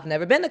 wow, I've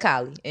never been to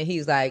Cali. And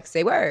he's like,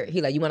 say word.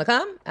 He like, you want to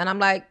come? And I'm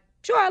like,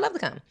 sure, I'd love to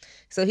come.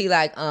 So he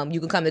like, you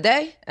can come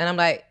today? And I'm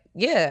like,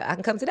 yeah, I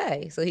can come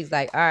today. So he's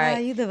like, all right.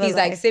 He's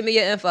like, send me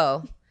your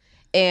info.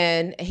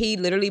 And he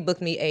literally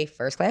booked me a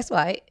first class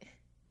flight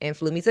and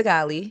flew me to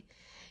Cali.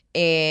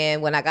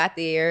 And when I got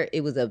there,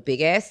 it was a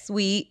big ass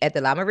suite at the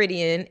La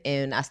Meridian.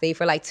 And I stayed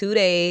for like 2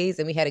 days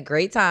and we had a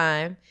great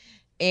time.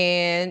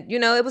 And, you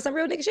know, it was some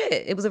real nigga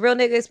shit. It was a real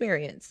nigga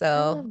experience.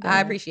 So I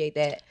appreciate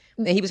that.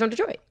 And he was from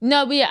Detroit.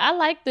 No, but yeah, I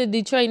like the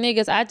Detroit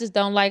niggas. I just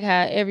don't like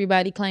how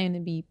everybody claim to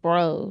be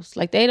bros.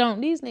 Like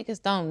these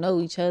niggas don't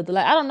know each other.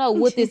 Like I don't know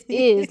what this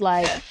is.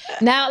 Like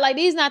now, like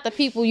these not the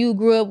people you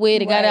grew up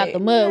with and got out the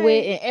mud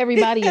with, and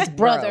everybody is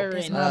brother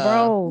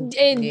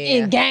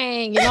and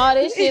gang and all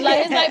this shit.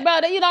 Like it's like,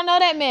 bro, you don't know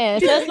that man.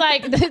 So it's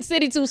like the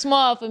city too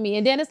small for me.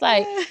 And then it's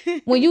like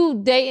when you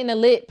dating a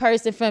lit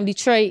person from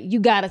Detroit, you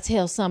gotta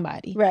tell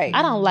somebody. Right.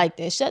 I don't like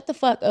that. Shut the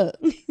fuck up.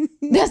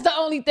 That's the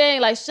only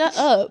thing. Like, shut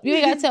up. You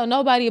ain't gotta tell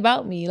nobody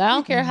about me. Like, I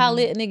don't care how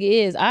lit a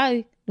nigga is.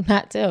 I do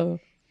not tell.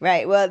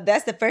 Right. Well,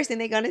 that's the first thing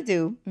they're gonna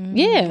do.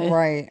 Yeah.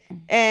 Right.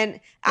 And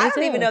I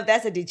don't even know if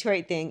that's a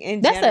Detroit thing in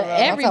that's general.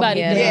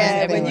 Everybody thing.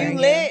 Yeah, when you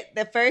lit,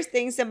 the first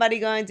thing somebody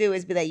gonna do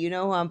is be like, you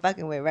know who I'm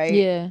fucking with, right?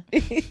 Yeah.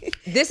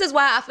 This is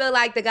why I feel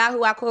like the guy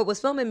who I called was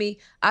filming me.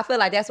 I feel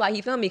like that's why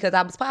he filmed me, because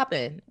I was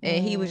popping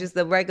and he was just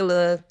a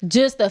regular,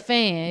 just a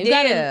fan. You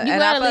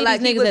gotta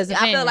leave these niggas as a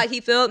fan. I feel like he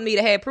filmed me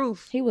to have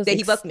proof he was that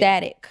he fucked me.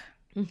 Ecstatic.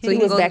 So he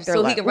was back there,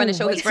 so he can run and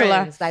show his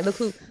friends. Like, look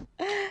who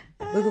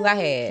I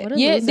had.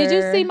 Yeah, did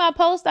you see my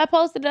post? I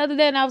posted the other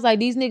day and I was like,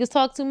 these niggas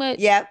talk too much.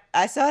 Yep,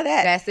 I saw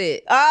that. That's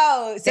it.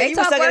 Oh, so you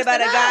was talking about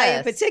a guy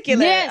in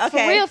particular. Yes,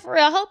 okay. for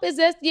real. I hope it's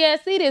just,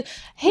 see this.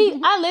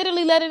 I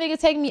literally let a nigga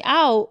take me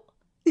out.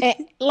 And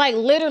like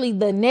literally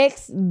the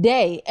next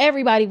day,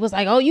 everybody was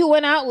like, "Oh, you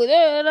went out with,"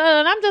 and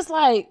I'm just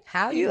like,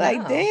 "How you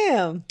like,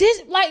 damn,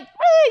 this like,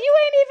 you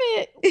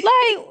ain't even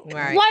like,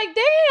 right. like,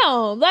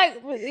 damn,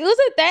 like, was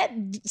it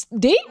that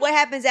deep?" What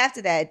happens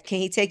after that?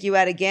 Can he take you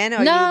out again,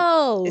 or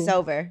no? It's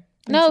over.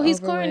 No, he's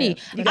corny.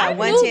 I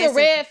knew the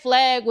red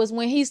flag was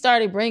when he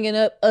started bringing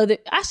up other.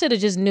 I should have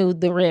just knew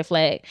the red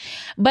flag,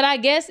 but I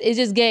guess it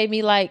just gave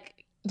me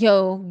like,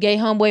 yo, gay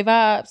homeboy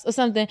vibes or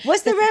something.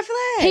 What's the red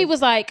flag? He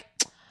was like,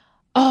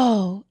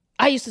 oh,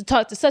 I used to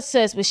talk to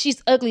such, but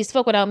she's ugly as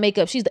fuck without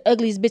makeup. She's the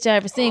ugliest bitch I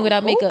ever seen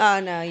without makeup. Oh,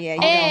 no, yeah,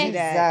 you and don't do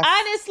that.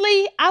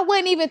 Honestly, I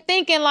wasn't even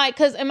thinking like,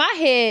 because in my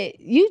head,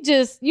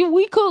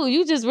 we cool.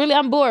 You just really,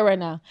 I'm bored right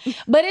now.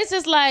 But it's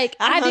just like,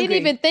 I didn't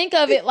even think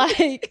of it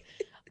like,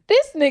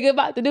 this nigga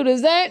about to do the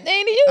same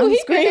thing to you.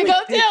 He finna go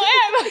tell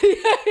everybody.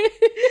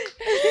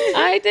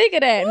 I ain't think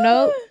of that.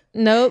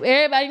 Nope.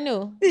 Everybody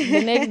knew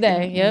the next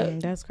day.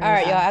 Yep. That's crazy. All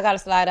right, y'all. I gotta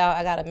slide out.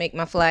 I gotta make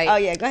my flight. Oh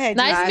yeah, go ahead.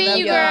 Nice meeting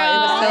you, girl. It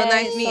was so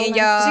nice meeting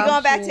y'all. She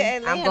going back to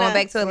Atlanta. I'm going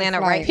back to Atlanta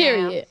right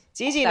Period. now.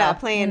 Gigi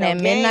not playing no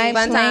midnight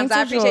fun times.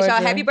 I appreciate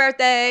y'all. Happy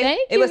birthday. Thank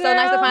you. It was so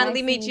nice to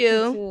finally meet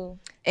you.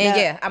 And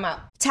yeah, I'm out.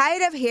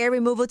 Tired of hair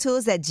removal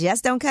tools that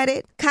just don't cut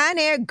it?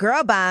 Conair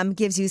Girl Bomb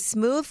gives you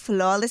smooth,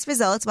 flawless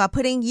results while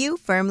putting you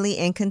firmly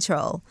in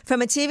control.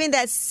 From achieving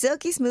that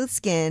silky smooth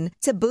skin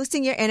to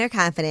boosting your inner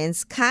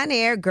confidence,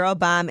 Conair Girl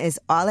Bomb is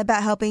all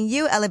about helping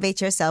you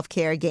elevate your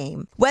self-care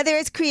game. Whether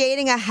it's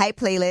creating a hype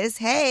playlist,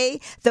 hey,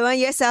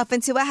 throwing yourself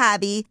into a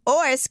hobby,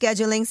 or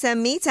scheduling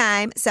some me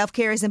time,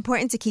 self-care is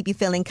important to keep you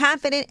feeling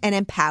confident and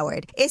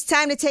empowered. It's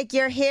time to take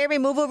your hair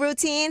removal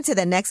routine to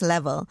the next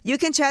level. You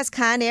can trust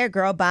Conair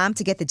Girl Bomb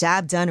to get the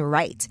job done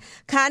right.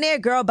 Conair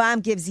Girl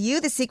Bomb gives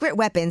you the secret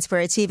weapons for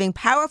achieving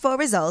powerful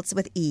results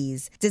with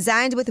ease.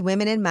 Designed with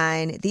women in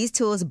mind, these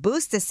tools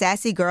boost the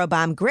sassy Girl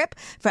Bomb grip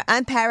for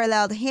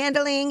unparalleled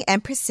handling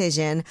and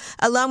precision,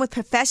 along with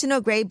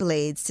professional-grade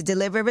blades to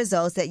deliver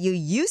results that you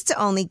used to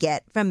only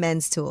get from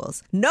men's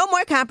tools. No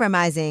more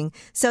compromising.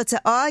 So to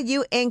all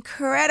you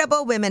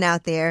incredible women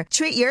out there,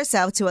 treat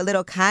yourself to a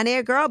little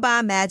Conair Girl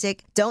Bomb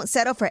magic. Don't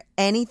settle for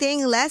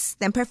anything less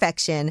than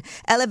perfection.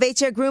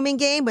 Elevate your grooming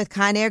game with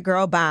Conair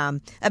Girl Bomb.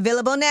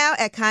 Available now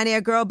at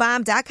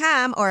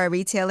ConairGirlBomb.com or a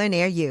retailer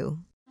near you.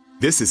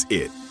 This is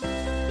it.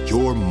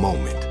 Your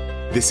moment.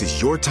 This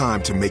is your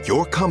time to make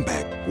your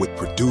comeback with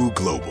Purdue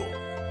Global.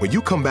 When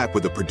you come back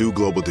with a Purdue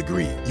Global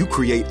degree, you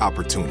create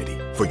opportunity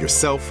for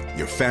yourself,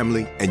 your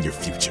family, and your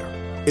future.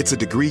 It's a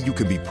degree you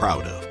can be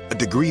proud of, a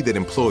degree that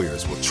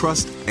employers will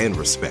trust and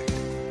respect.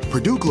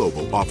 Purdue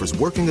Global offers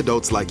working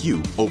adults like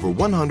you over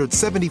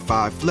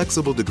 175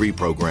 flexible degree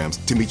programs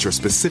to meet your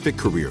specific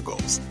career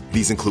goals.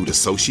 These include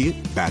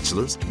associate,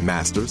 bachelor's,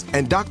 master's,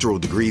 and doctoral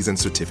degrees and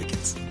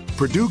certificates.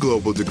 Purdue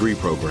Global degree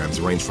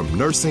programs range from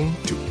nursing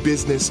to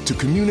business to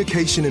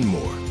communication and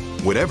more.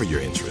 Whatever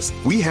your interest,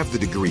 we have the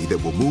degree that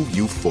will move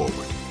you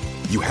forward.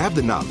 You have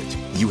the knowledge,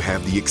 you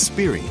have the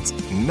experience.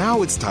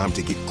 Now it's time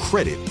to get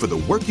credit for the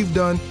work you've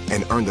done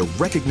and earn the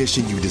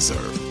recognition you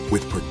deserve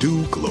with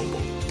Purdue Global,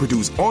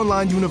 Purdue's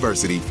online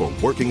university for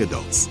working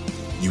adults.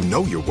 You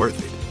know you're worth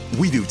it.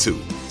 We do too.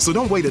 So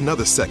don't wait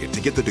another second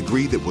to get the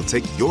degree that will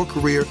take your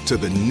career to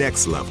the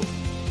next level.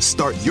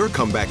 Start your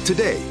comeback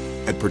today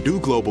at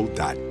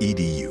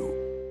purdueglobal.edu.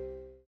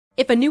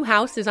 If a new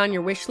house is on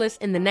your wish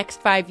list in the next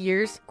 5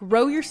 years,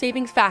 grow your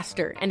savings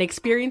faster and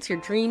experience your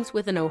dreams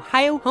with an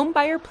Ohio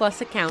Homebuyer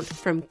Plus account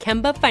from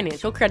Kemba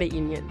Financial Credit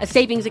Union. A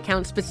savings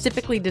account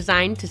specifically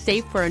designed to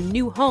save for a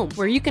new home,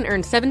 where you can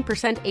earn 7%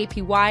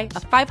 APY,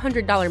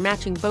 a $500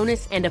 matching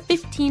bonus, and a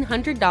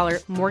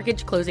 $1,500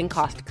 mortgage closing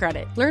cost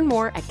credit. Learn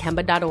more at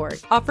Kemba.org.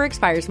 Offer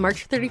expires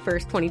March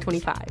 31st,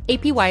 2025.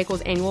 APY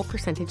equals annual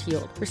percentage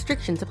yield.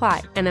 Restrictions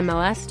apply.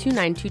 NMLS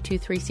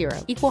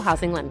 292230. Equal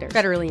housing lender.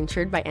 Federally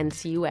insured by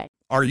NCUA.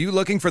 Are you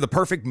looking for the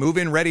perfect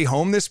move-in ready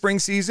home this spring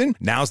season?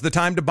 Now's the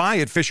time to buy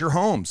at Fisher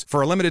Homes.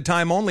 For a limited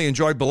time only,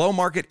 enjoy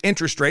below-market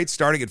interest rates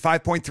starting at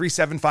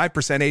 5.375%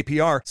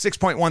 APR,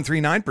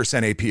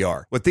 6.139%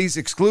 APR. With these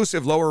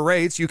exclusive lower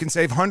rates, you can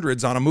save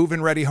hundreds on a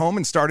move-in ready home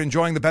and start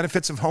enjoying the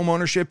benefits of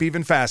homeownership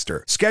even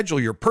faster.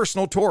 Schedule your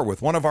personal tour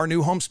with one of our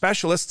new home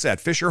specialists at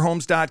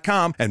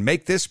FisherHomes.com and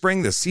make this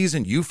spring the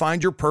season you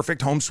find your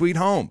perfect home sweet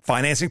home.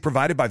 Financing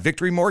provided by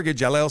Victory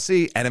Mortgage,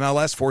 LLC,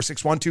 NMLS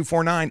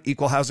 461249,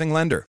 Equal Housing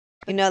Lender.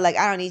 You know, like,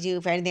 I don't need you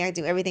for anything. I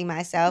do everything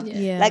myself.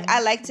 Yeah. Like,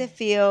 I like to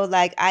feel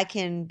like I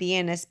can be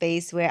in a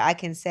space where I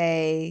can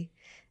say,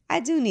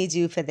 I do need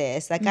you for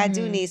this. Like, I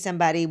do need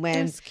somebody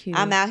when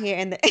I'm out here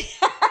in the...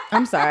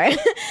 I'm sorry.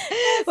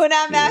 When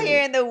I'm out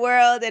here in the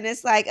world and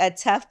it's like a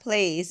tough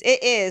place.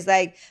 It is.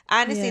 Like,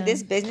 honestly,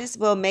 this business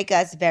will make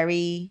us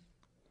very,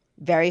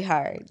 very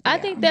hard. I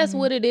think that's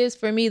what it is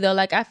for me, though.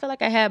 Like, I feel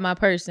like I have my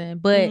person,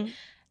 but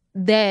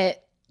that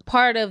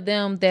part of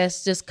them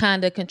that's just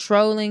kind of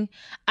controlling,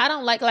 I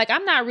don't like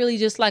I'm not really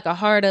just like a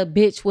hard up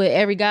bitch with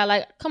every guy.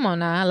 Like, come on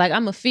now, like,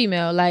 I'm a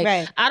female,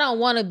 like, I don't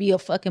want to be a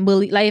fucking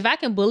bully. Like, if I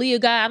can bully a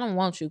guy, I don't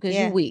want you because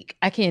you're weak.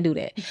 I can't do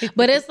that.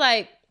 But it's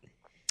like,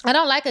 I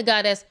don't like a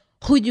guy that's,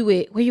 who you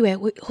with, where you at,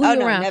 who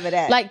you around, never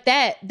that. Like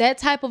that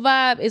type of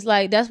vibe is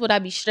like, that's what I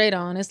be straight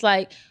on. It's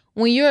like,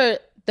 when you're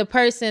the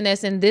person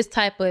that's in this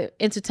type of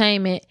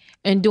entertainment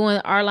and doing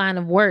our line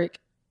of work,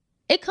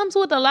 it comes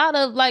with a lot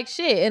of like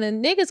shit, and a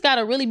nigga's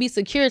gotta really be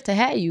secure to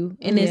have you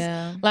in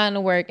this line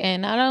of work.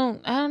 And I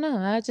don't know.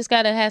 I just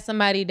gotta have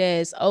somebody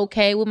that's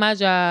okay with my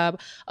job,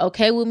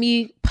 okay with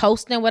me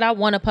posting what I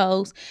want to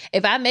post.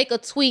 If I make a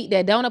tweet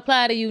that don't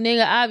apply to you,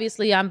 nigga,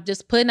 obviously I'm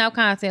just putting out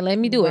content. Let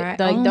me do it.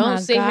 Like, don't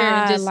sit here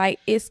and just like,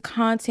 it's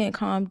content.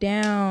 Calm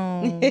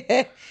down.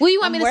 Well,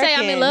 you want me to say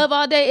I'm in love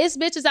all day? It's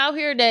bitches out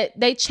here that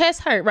they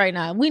chest hurt right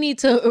now. We need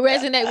to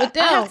resonate with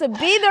them. I have to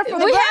be there for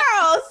the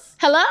girls.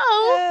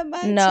 Hello?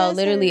 No,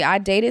 literally, I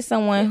dated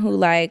someone who,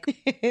 like,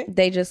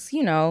 they just,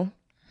 you know,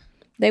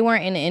 they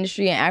weren't in the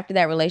industry. And after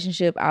that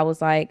relationship, I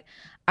was like,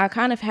 I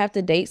kind of have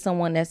to date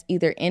someone that's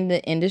either in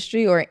the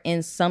industry or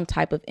in some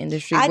type of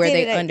industry where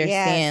they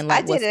understand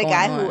like what's going on.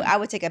 I dated a guy who I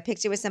would take a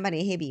picture with somebody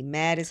and he'd be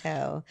mad as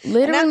hell.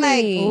 Literally. And I'm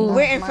like,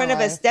 we're in front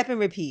of a step and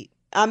repeat.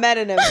 I'm at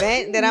an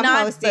event that I'm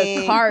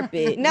hosting. The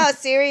carpet. No,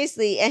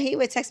 seriously. And he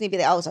would text me and be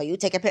like, oh, so you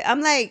take a picture.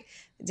 I'm like,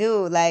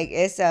 dude, like,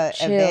 it's a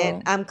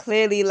event. I'm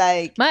clearly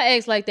like... My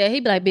ex like that.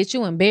 He'd be like, bitch,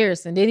 you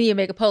embarrassing. Then he'd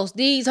make a post.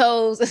 These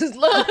hoes is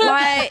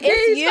like,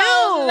 it's you.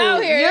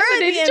 Out here. You're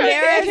the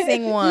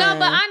embarrassing one. No,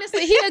 but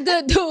honestly, he a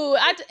good dude.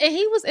 And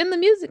he was in the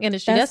music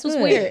industry. That's what's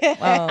weird.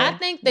 I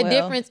think the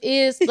difference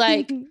is,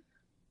 like,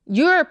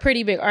 you're a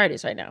pretty big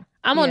artist right now.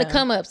 I'm on the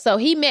come up. So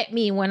he met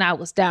me when I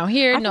was down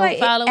here. I feel like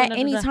following. At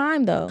any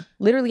time, though.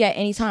 Literally at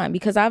any time.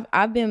 Because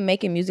I've been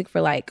making music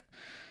for, like...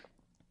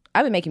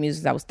 I've been making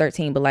music since I was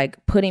 13, but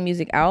like putting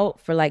music out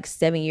for like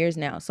 7 years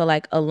now. So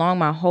like along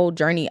my whole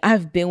journey,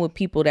 I've been with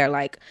people that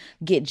like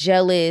get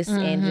jealous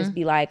and just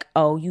be like,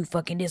 oh, you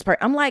fucking this part.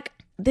 I'm like,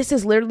 this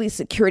is literally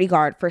security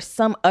guard for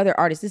some other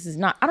artist. This is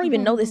not, I don't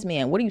even know this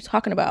man. What are you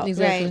talking about?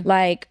 Exactly.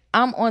 Like,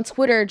 I'm on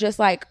Twitter just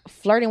like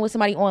flirting with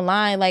somebody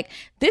online. Like,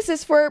 this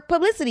is for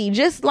publicity.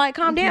 Just like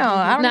calm down.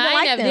 I don't even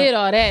like them. I never did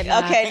all that. Nah.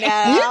 Okay,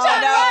 now. You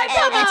trying to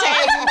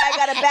you might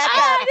gotta back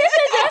up. This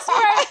is just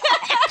for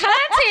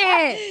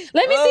content.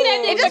 Let me see that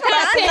thing for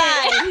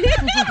content.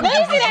 Let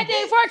me see that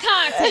thing for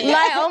content.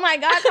 Like, oh my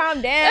God,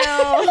 calm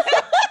down.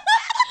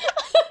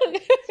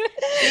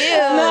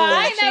 No,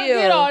 I ain't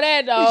never did all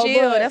that though.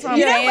 That's what I'm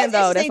saying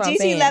though. That's what I'm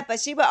saying. Gigi left, but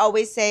she would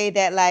always say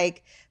that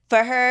like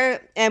for her,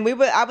 and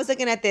I was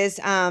looking at this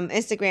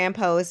Instagram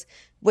post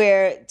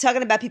where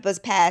talking about people's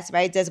past,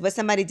 right? Does what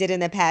somebody did in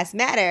the past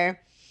matter?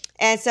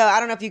 And so I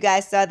don't know if you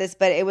guys saw this,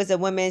 but it was a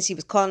woman. She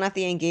was calling off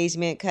the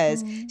engagement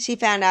because she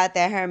found out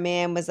that her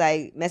man was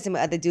like messing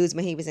with other dudes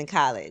when he was in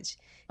college.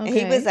 Okay. And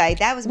he was like,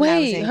 that was when I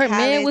was in college. Her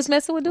man was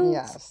messing with dudes?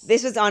 Yes.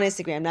 This was on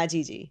Instagram, not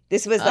Gigi.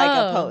 This was like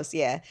a post,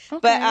 yeah.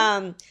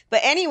 Okay. But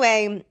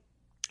anyway,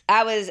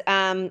 I was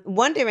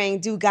wondering,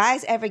 do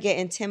guys ever get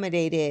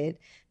intimidated,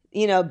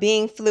 you know,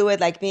 being fluid,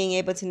 like being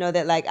able to know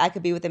that like I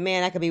could be with a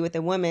man, I could be with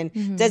a woman.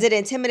 Mm-hmm. Does it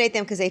intimidate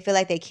them because they feel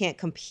like they can't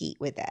compete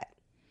with that?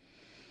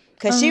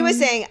 Because Gigi was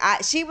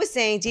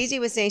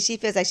saying she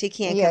feels like she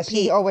can't compete.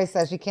 She always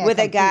says she can't with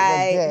a compete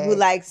guy who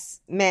likes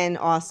men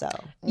also.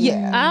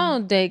 Yeah, I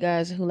don't date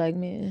guys who like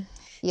men.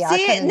 Yeah,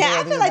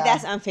 I feel like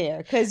that's unfair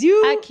because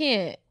I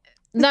can't.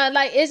 No,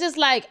 like it's just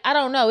like I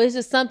don't know. It's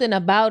just something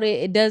about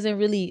it. It doesn't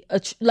really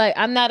like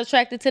I'm not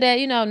attracted to that.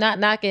 You know, I'm not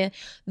knocking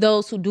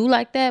those who do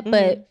like that,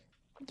 but.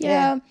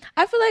 Yeah,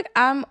 I feel like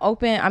I'm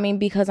open. I mean,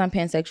 because I'm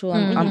pansexual,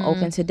 I'm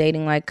open to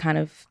dating like kind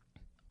of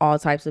all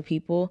types of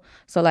people.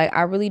 So like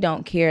I really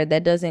don't care.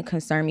 That doesn't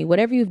concern me.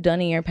 Whatever you've done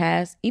in your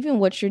past, even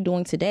what you're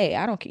doing today,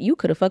 I don't care. You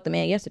could have fucked a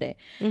man yesterday.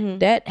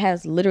 That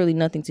has literally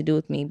nothing to do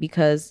with me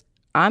because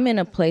I'm in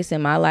a place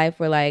in my life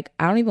where like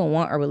I don't even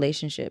want a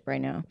relationship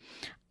right now.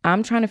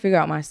 I'm trying to figure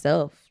out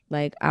myself.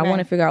 Like I want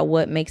to figure out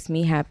what makes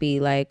me happy.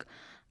 Like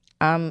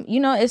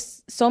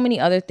it's so many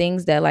other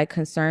things that like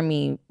concern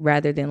me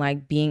rather than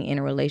like being in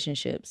a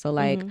relationship. So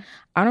like,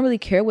 I don't really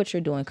care what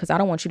you're doing because I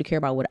don't want you to care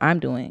about what I'm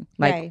doing.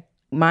 Like,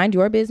 mind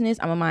your business.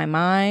 I'm gonna mind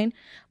mine.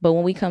 But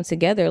when we come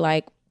together,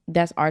 like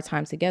that's our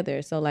time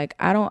together. So like,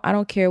 I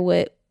don't care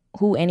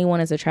who anyone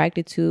is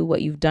attracted to,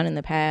 what you've done in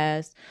the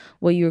past,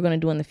 what you're going to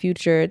do in the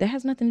future. That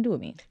has nothing to do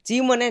with me. Do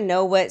you want to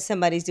know what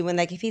somebody's doing?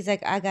 Like if he's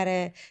like, I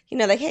gotta,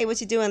 like, hey,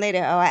 what you doing later?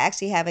 Oh, I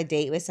actually have a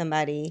date with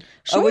somebody.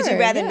 Or would you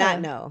rather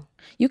not know?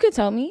 You could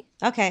tell me.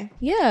 Okay.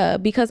 Yeah,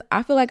 because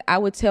I feel like I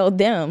would tell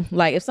them.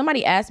 Like if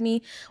somebody asked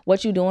me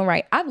what you doing,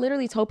 right? I've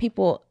literally told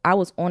people I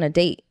was on a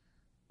date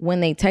when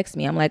they text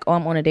me. I'm like, oh,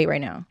 I'm on a date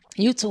right now.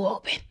 You too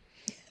open.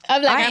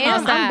 I'm like,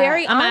 I'm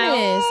very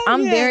honest.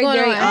 I'm very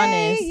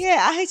honest.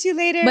 Yeah, I'll hit you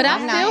later. But I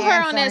feel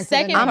her on that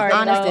second part.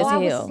 I'm honest as hell. I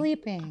was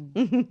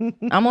sleeping.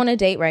 I'm on a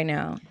date right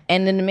now.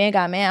 And then the man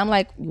got mad. I'm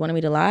like, you wanted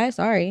me to lie?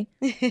 Sorry.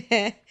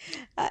 I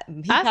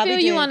feel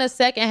you on the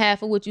second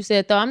half of what you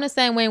said, though. I'm the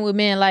same way with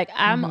men. Like,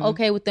 I'm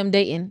okay with them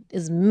dating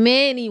as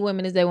many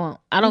women as they want.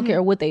 I don't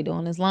care what they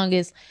doing. As long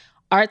as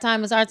our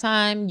time is our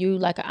time, you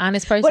like an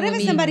honest person. What if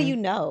it's somebody you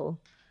know?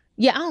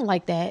 Yeah, I don't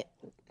like that.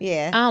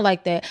 Yeah. I don't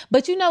like that.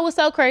 But you know what's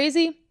so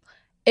crazy?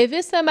 If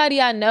it's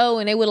somebody I know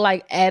and they would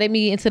like added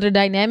me into the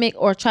dynamic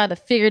or try to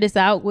figure this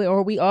out,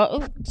 if we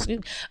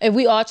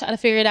all try to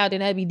figure it out, then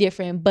that'd be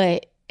different.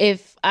 But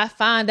if I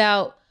find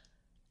out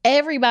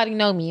everybody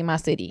know me in my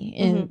city,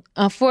 and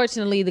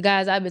unfortunately the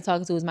guys I've been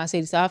talking to is my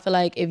city, so I feel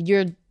like if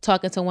you're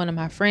talking to one of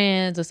my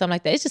friends or something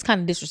like that, it's just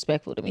kind of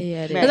disrespectful to me.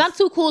 Yeah, because I'm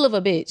too cool of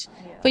a bitch.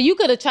 Yeah. But you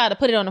could have tried to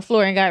put it on the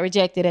floor and got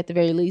rejected at the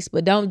very least.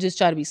 But don't just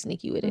try to be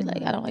sneaky with it.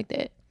 Like I don't like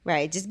that.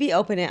 Right. Just be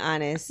open and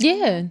honest.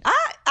 Yeah.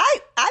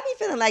 I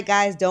be feeling like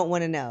guys don't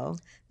want to know.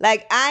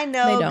 Like I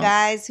know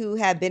guys who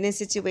have been in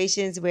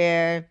situations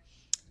where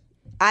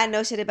I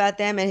know shit about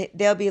them and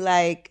they'll be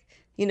like,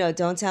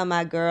 don't tell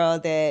my girl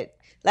that.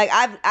 Like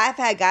I've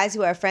had guys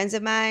who are friends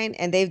of mine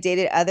and they've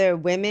dated other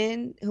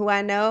women who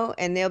I know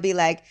and they'll be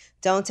like,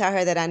 don't tell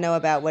her that I know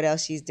about what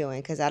else she's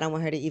doing because I don't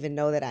want her to even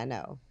know that I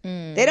know.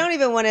 They don't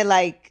even want to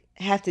like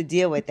have to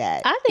deal with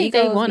that. I think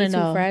they want to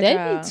know.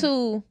 They be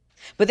too.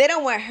 But they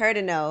don't want her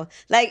to know.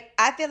 Like,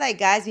 I feel like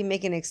guys be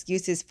making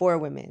excuses for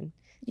women.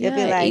 They'll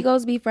be like,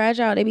 egos be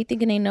fragile. They be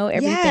thinking they know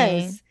everything.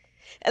 Yes.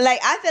 Like,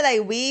 I feel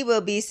like we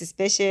will be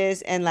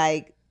suspicious and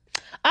like.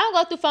 I don't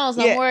go through phones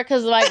no more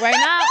because like right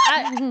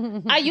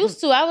now, I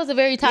used to. I was a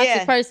very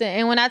toxic person.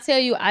 And when I tell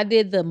you I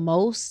did the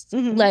most,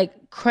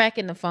 like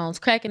cracking the phones,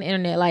 cracking the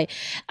internet, like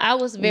I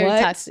was very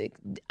toxic.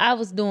 I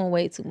was doing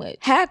way too much.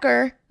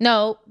 Hacker.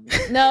 No.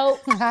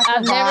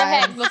 I've never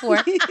hacked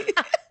before.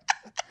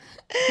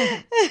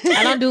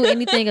 I don't do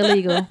anything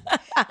illegal.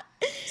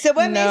 So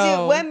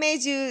what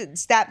made you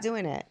stop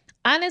doing that?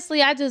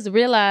 Honestly, I just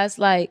realized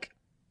like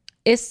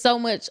it's so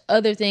much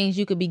other things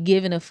you could be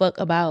giving a fuck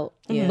about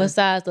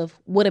besides of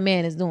what a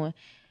man is doing.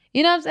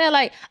 You know what I'm saying?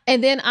 Like,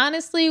 and then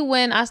honestly,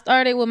 when I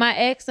started with my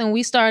ex and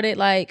we started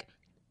like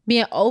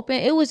being open,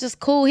 it was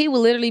just cool. He would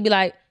literally be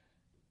like,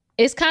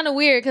 it's kind of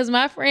weird because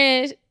my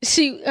friend,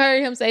 she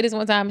heard him say this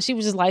one time and she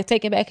was just like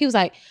taken back. He was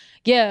like,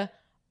 yeah,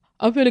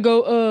 I'm finna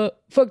go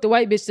fuck the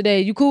white bitch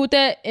today. You cool with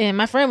that? And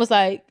my friend was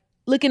like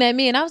looking at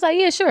me and I was like,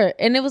 yeah, sure.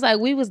 And it was like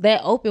we was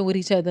that open with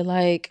each other.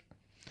 Like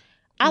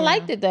I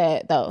liked it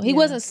that though. He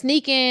wasn't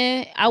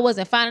sneaking. I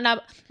wasn't finding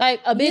out.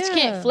 Like a bitch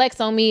can't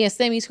flex on me and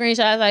send me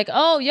screenshots like,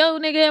 oh, yo,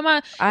 nigga, am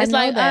I? It's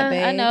like that,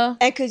 babe. I know.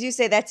 And could you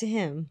say that to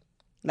him?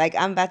 Like,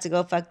 I'm about to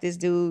go fuck this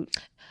dude.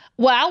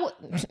 Well,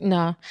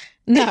 no.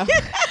 Not See,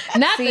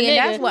 the nigga.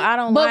 That's what I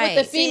don't but like.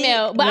 With the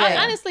female. But I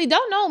honestly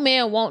don't know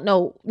man want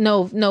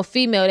no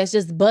female that's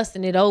just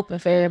busting it open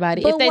for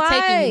everybody. But if they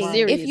taking you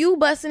serious. If you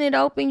busting it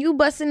open, you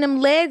busting them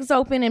legs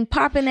open and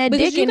popping that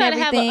because dick and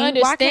everything. Have an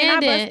understanding. Why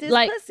can't I bust this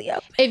like, pussy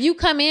open? If you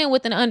come in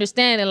with an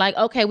understanding, like,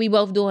 okay, we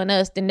both doing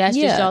us, then that's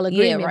just y'all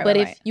agreement. Right, but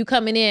right. if you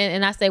coming in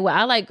and I say, well,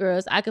 I like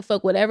girls, I can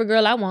fuck whatever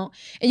girl I want,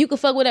 and you can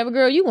fuck whatever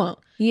girl you want.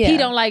 Yeah. He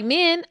don't like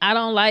men, I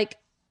don't like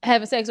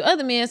having sex with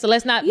other men, so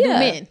let's not do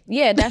men.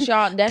 Yeah, that's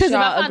y'all. That's Because if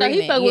y'all I find out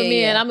agreement. he fuck with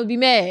men, I'm gonna be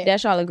mad.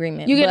 That's y'all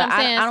agreement. You get what I'm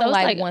saying? I don't So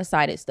like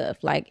one-sided stuff.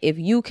 Like if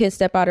you can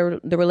step out of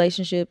the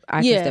relationship,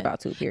 I can step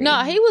out too. Period.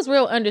 No, he was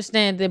real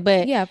understanding,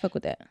 but I fuck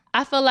with that.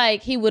 I feel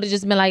like he would have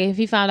just been like, if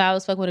he found out I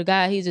was fucking with a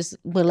guy, he just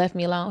would left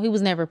me alone. He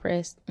was never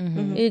pressed.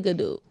 He's a good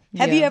dude.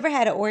 Have you ever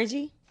had an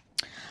orgy?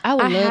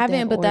 I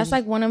haven't, but that's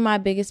like one of my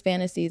biggest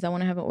fantasies. I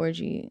want to have an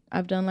orgy.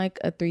 I've done like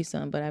a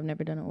threesome, but I've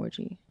never done an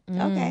orgy.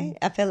 Okay.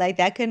 I feel like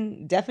that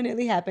can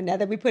definitely happen now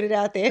that we put it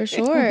out there. For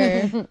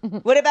sure.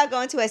 What about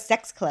going to a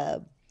sex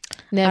club?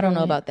 Never. I don't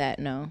know about that.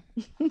 No.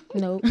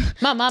 Nope.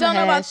 My mama don't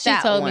know about she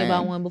that told one. me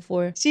about one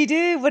before. She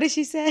did? What did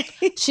she say?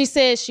 She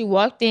said she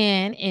walked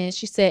in and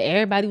she said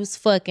everybody was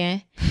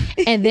fucking.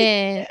 And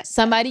then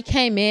somebody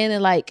came in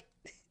and like,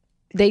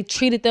 they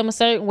treated them a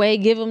certain way,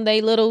 give them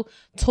their little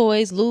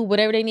toys, lube,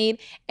 whatever they need.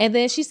 And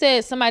then she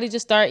said somebody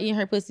just started eating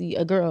her pussy,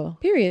 a girl.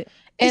 Period.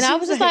 And I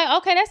was just like,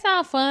 okay, that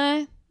sounds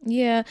fun.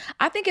 Yeah.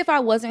 I think if I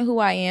wasn't who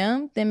I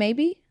am, then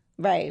maybe.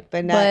 Right.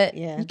 But not,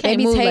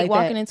 maybe Tate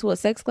walking into a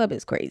sex club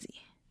is crazy.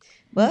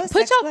 Well,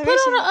 Put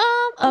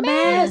on a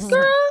mask,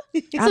 girl.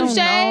 Some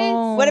shades.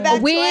 What about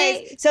a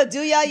wig? toys? So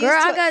do y'all use Girl,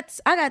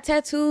 I got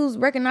tattoos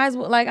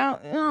recognizable. Like, I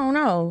don't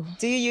know.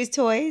 Do you use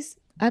toys?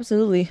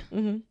 Absolutely.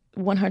 100%,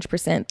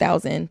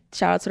 1,000.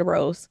 Shout out to the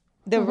rose.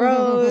 The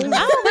rose. I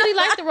don't really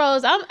like the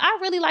rose. I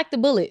really like the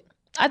bullet.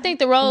 I think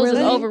the rose is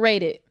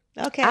overrated.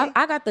 Okay.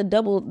 I got the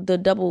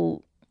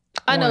double.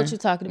 I know what you're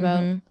talking about.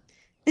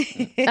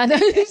 I know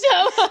what you're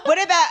talking about.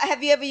 What about,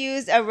 have you ever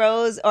used a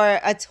rose or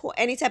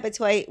any type of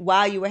toy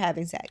while you were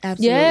having sex?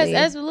 Absolutely. Yes,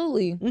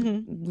 absolutely.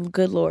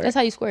 Good Lord. That's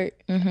how you squirt.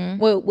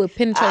 With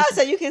penetration. Oh,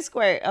 so you can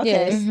squirt. Okay.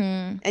 Yes.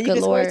 And you Good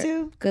can Lord. squirt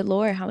too? Good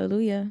Lord.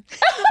 Hallelujah.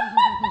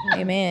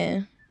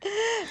 Amen.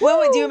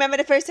 Do you remember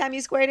the first time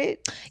you squirted?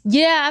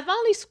 Yeah, I've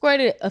only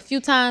squirted a few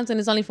times, and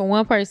it's only for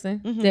one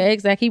person. The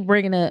ex I keep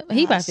bringing up,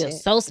 he might feel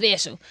so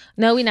special.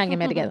 No, we not getting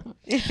mad together.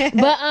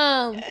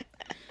 But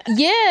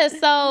yeah.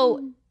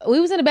 So we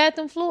was in the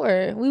bathroom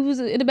floor.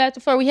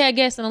 We had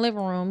guests in the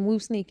living room. We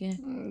was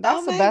sneaking.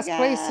 That's the best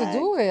place to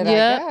do it.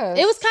 Yeah, I guess.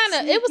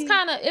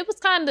 it was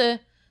kind of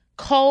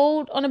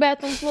cold on the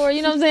bathroom floor.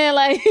 You know what I'm saying?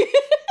 Like.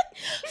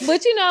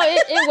 But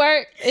it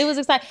worked. It was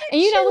exciting. And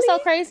you know what's so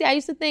crazy? I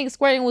used to think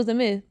squirting was a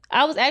myth.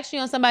 I was actually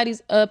on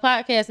somebody's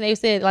podcast and they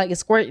said like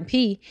it's squirt and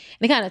pee.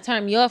 And it kind of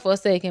turned me off for a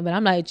second, but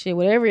I'm like, shit,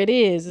 whatever it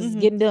is, it's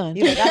getting done.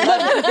 Like, I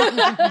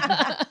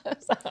love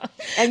it.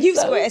 And you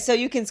squirt, so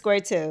you can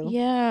squirt too.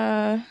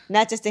 Yeah.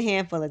 Not just a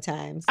handful of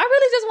times. I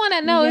really just want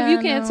to know if you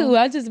can too.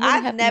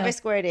 I've never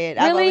squirted.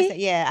 Really? I've always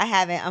said, I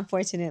haven't,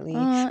 unfortunately.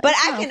 But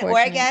I can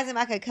orgasm,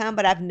 I could come,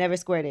 but I've never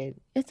squirted.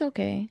 It's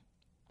okay.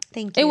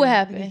 Thank you. It will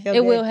happen.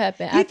 It will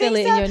happen. I feel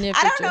it in your near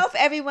future. I don't know if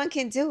everyone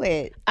can do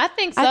it. I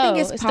think so. I think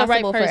it's the right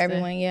possible for person.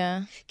 everyone.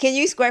 Yeah. Can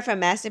you squirt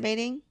from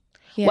masturbating?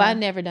 Yeah. Well, I've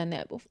never done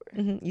that before.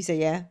 You say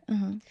yeah.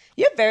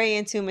 You're very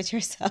in tune with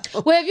yourself.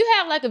 Well, if you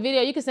have like a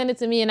video, you can send it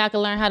to me and I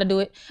can learn how to do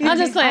it. I'm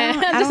just playing.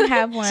 I don't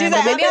have one. She's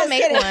like, maybe I'll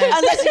make one.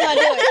 Unless you're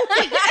gonna do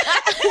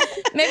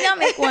it. Maybe I'll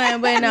make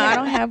one, but no, I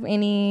don't have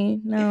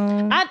any.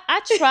 No. I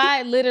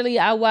tried. Literally,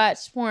 I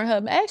watched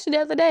Pornhub actually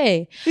the other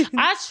day.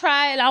 I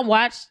tried. I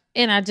watched.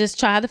 And I just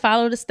tried to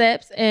follow the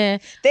steps,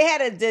 and they had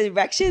a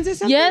directions or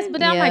something. Yes, but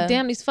then I'm like,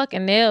 damn, these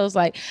fucking nails!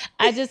 Like,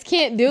 I just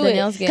can't do it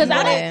because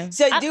I don't.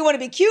 So, do you want to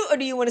be cute or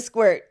do you want to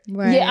squirt?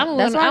 Right. Yeah,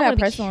 that's why I got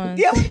personal ones.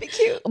 Yeah, I want to be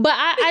cute. But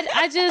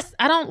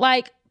I don't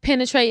like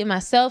penetrating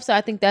myself, so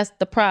I think that's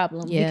the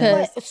problem.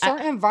 Yeah. Because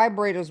certain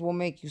vibrators will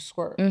make you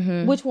squirt.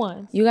 Which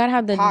ones? You gotta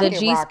have the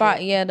G spot.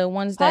 rocket. Yeah, the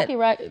ones that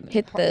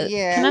hit the.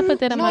 Yeah. Can I put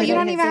that on my? No, you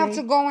don't even have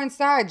to go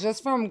inside.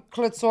 Just from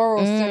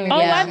clitoral stimulation. Oh,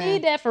 I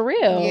need that for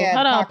real. Yeah,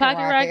 hold on, pocket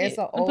pocket rocket. rocket. It's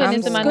an I'm putting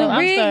it to my notes.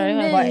 I'm sorry,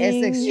 honey. But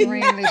it's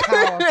extremely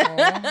powerful.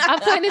 I'm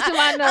putting it to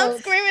my notes. I'm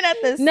screaming at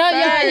this. No,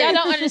 y'all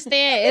don't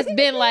understand. It's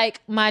been like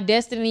my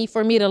destiny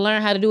for me to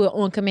learn how to do it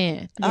on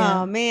command.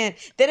 Oh man,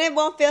 then it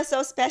won't feel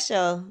so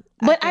special.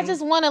 But I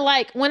just want to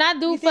like when I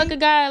do fuck a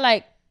guy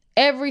like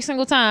every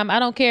single time. I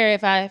don't care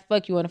if I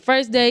fuck you on the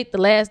first date, the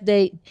last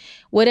date,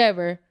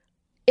 whatever.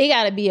 It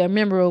gotta be a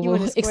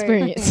memorable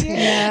experience.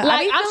 Yeah.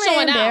 Like I'm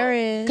showing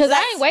out because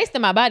I ain't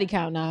wasting my body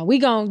count now. You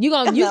gonna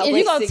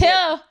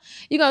tell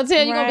you're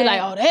gonna be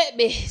like, oh, that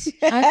bitch.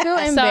 I feel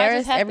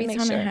embarrassed so I every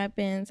time it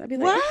happens. I'd be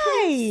like,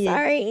 why?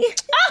 Sorry. Me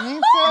too.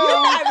 You're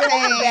not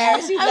really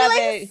embarrassed. You love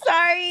it.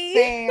 Sorry.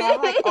 Same.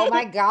 I'm like, oh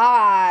my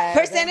God.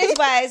 Percentage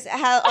wise,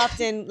 how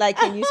often like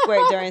can you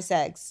squirt during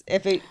sex?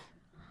 If it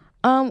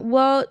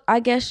well, I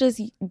guess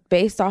just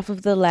based off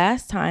of the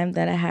last time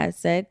that I had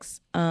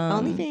sex.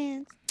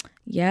 OnlyFans.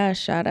 Yeah,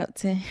 shout out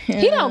to him.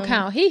 He don't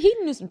count. He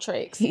knew some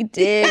tricks. He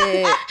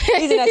did.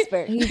 He's an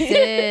expert. He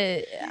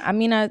did. I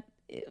mean,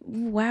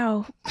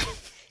 wow.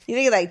 You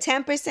think like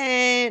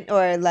 10%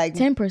 or like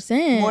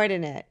 10%? More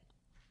than that.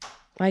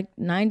 Like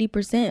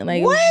 90%.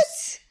 Like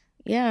what?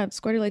 Yeah, I've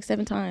squirted like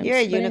 7 times. You're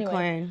a But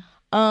unicorn. Anyway.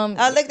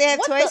 Oh, look, they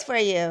have toys for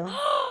you.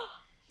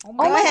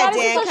 Go ahead,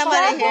 Dan. Come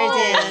on in here,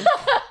 Dan.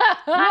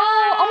 No,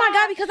 oh my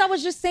God, because I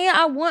was just saying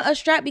I want a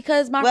strap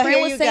because my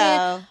friend was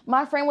saying,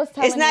 my friend was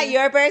telling me. It's not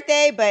your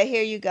birthday, but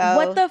here you go.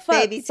 What the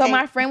fuck? Baby, so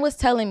my friend was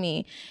telling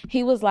me,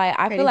 he was like,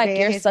 I feel like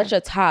you're such a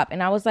top.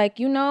 And I was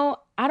like, I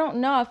don't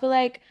know. I feel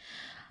like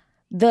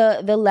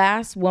the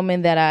last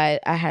woman that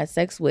I had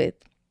sex with,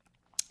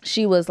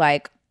 she was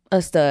like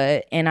a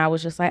stud. And I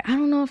was just like, I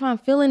don't know if I'm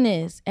feeling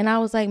this. And I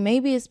was like,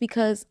 maybe it's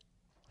because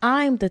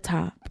I'm the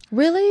top.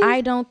 Really?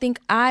 I don't think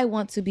I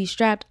want to be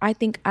strapped. I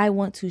think I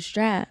want to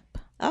strap.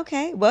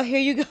 Okay, well here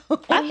you go.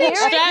 I think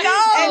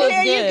and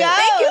here you go.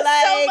 Thank you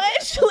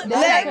so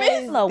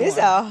much. This is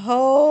a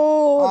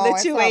whole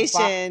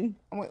situation.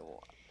 All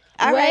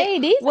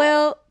right.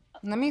 Well,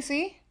 let me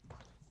see.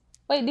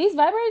 Wait, these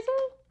vibrate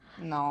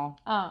too? No.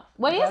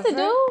 Well, yes, it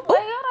do. Wait,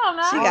 hold on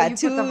now. She got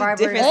 2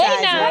 different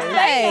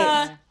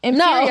sizes.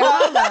 No.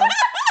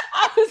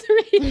 I was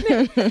reading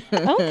it.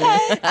 Okay. All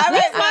right,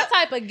 that's my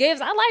type of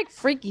gifts. I like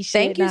freaky shit.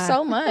 Thank you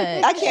so much.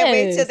 I can't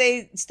wait till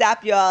they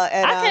stop y'all.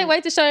 At, I can't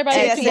wait to show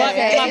everybody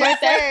my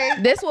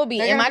birthday. This will be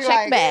in my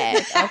check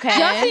bag. Okay.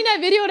 Y'all seen that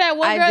video of that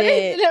one girl? I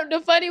did. The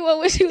funny one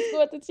when she was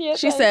going to TSA.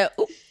 She said,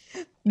 ooh.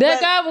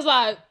 That guy was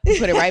like,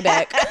 put it right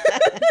back.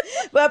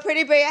 Well,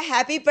 Pretty Brayah,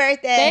 happy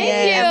birthday.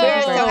 Thank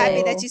you. We're so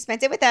happy that you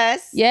spent it with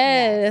us.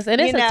 Yes. And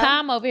it's a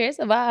time over here. It's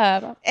a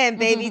vibe. And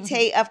Baby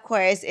Tate, of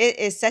course, it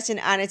is such an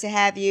honor to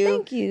have you.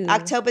 Thank you.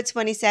 October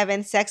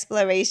 27th,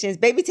 Sexplorations.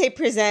 Baby Tate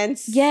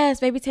presents. Yes,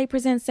 Baby Tate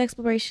presents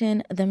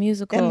Sexploration, the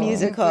musical. The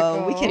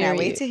musical. We cannot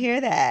wait to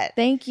hear that.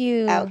 Thank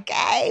you.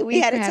 Okay. We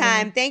had a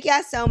time. Thank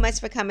y'all so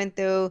much for coming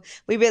through.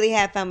 We really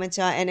had fun with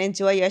y'all and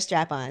enjoy your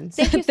strap-ons.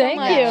 Thank you so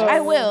much. I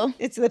will.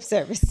 It's lip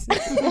service.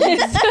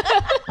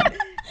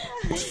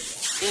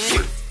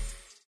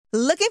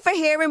 Looking for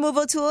hair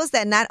removal tools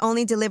that not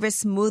only deliver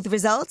smooth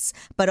results,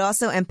 but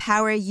also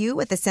empower you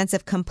with a sense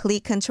of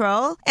complete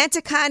control?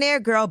 Enter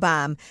Conair Girl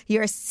Bomb,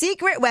 your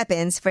secret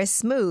weapons for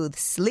smooth,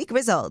 sleek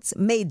results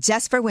made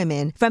just for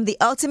women. From the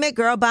ultimate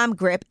Girl Bomb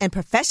grip and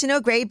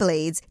professional grade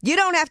blades, you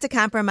don't have to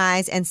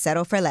compromise and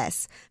settle for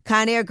less.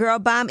 Conair Girl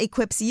Bomb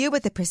equips you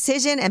with the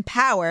precision and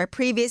power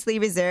previously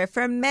reserved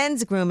for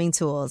men's grooming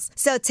tools.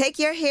 So take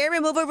your hair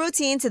removal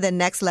routine to the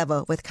next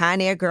level with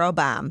Conair Girl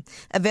Bomb.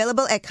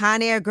 Available at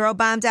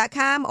ConairGirlBomb.com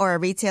or a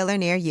retailer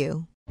near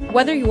you.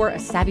 Whether you're a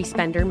savvy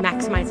spender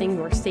maximizing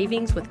your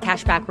savings with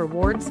cashback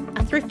rewards,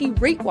 a thrifty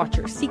rate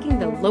watcher seeking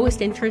the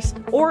lowest interest,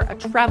 or a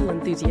travel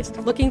enthusiast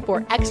looking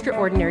for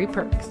extraordinary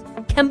perks,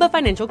 Kemba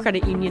Financial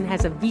Credit Union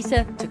has a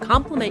visa to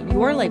complement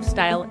your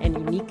lifestyle and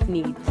unique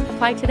needs.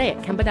 Apply today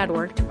at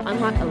Kemba.org to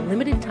unlock a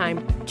limited-time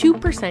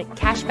 2%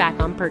 cash back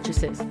on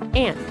purchases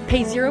and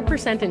pay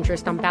 0%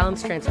 interest on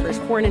balance transfers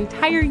for an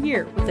entire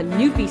year with a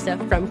new visa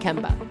from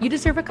Kemba. You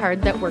deserve a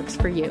card that works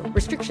for you.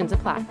 Restrictions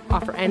apply.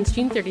 Offer ends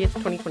June 30th,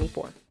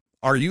 2024.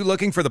 Are you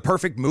looking for the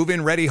perfect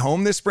move-in ready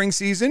home this spring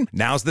season?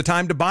 Now's the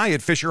time to buy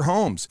at Fisher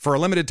Homes. For a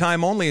limited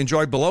time only,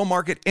 enjoy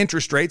below-market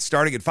interest rates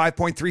starting at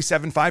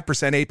 5.375%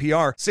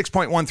 APR,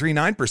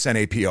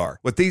 6.139% APR.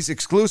 With these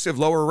exclusive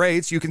lower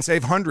rates, you can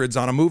save hundreds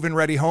on a move-in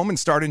ready home and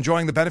start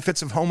enjoying the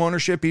benefits of home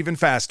ownership even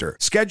faster.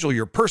 Schedule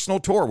your personal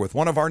tour with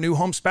one of our new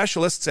home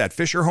specialists at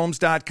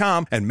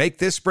FisherHomes.com and make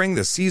this spring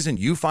the season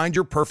you find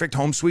your perfect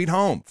home sweet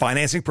home.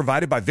 Financing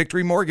provided by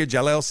Victory Mortgage,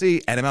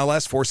 LLC,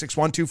 NMLS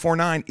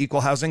 461249,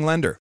 Equal Housing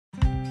Lender.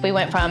 We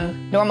went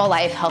from normal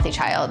life, healthy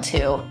child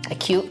to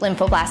acute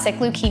lymphoblastic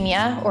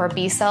leukemia, or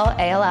B-cell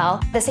ALL.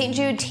 The St.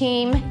 Jude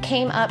team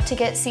came up to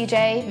get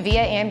CJ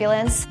via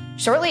ambulance.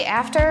 Shortly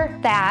after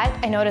that,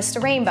 I noticed a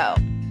rainbow.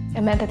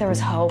 It meant that there was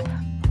hope.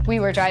 We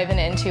were driving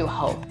into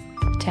hope.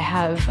 To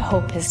have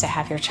hope is to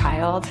have your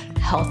child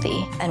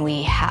healthy, and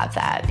we have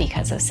that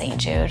because of St.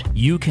 Jude.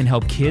 You can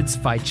help kids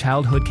fight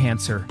childhood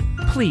cancer.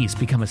 Please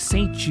become a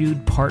St.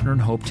 Jude Partner in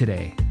Hope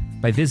today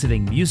by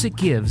visiting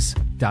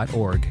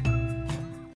musicgives.org.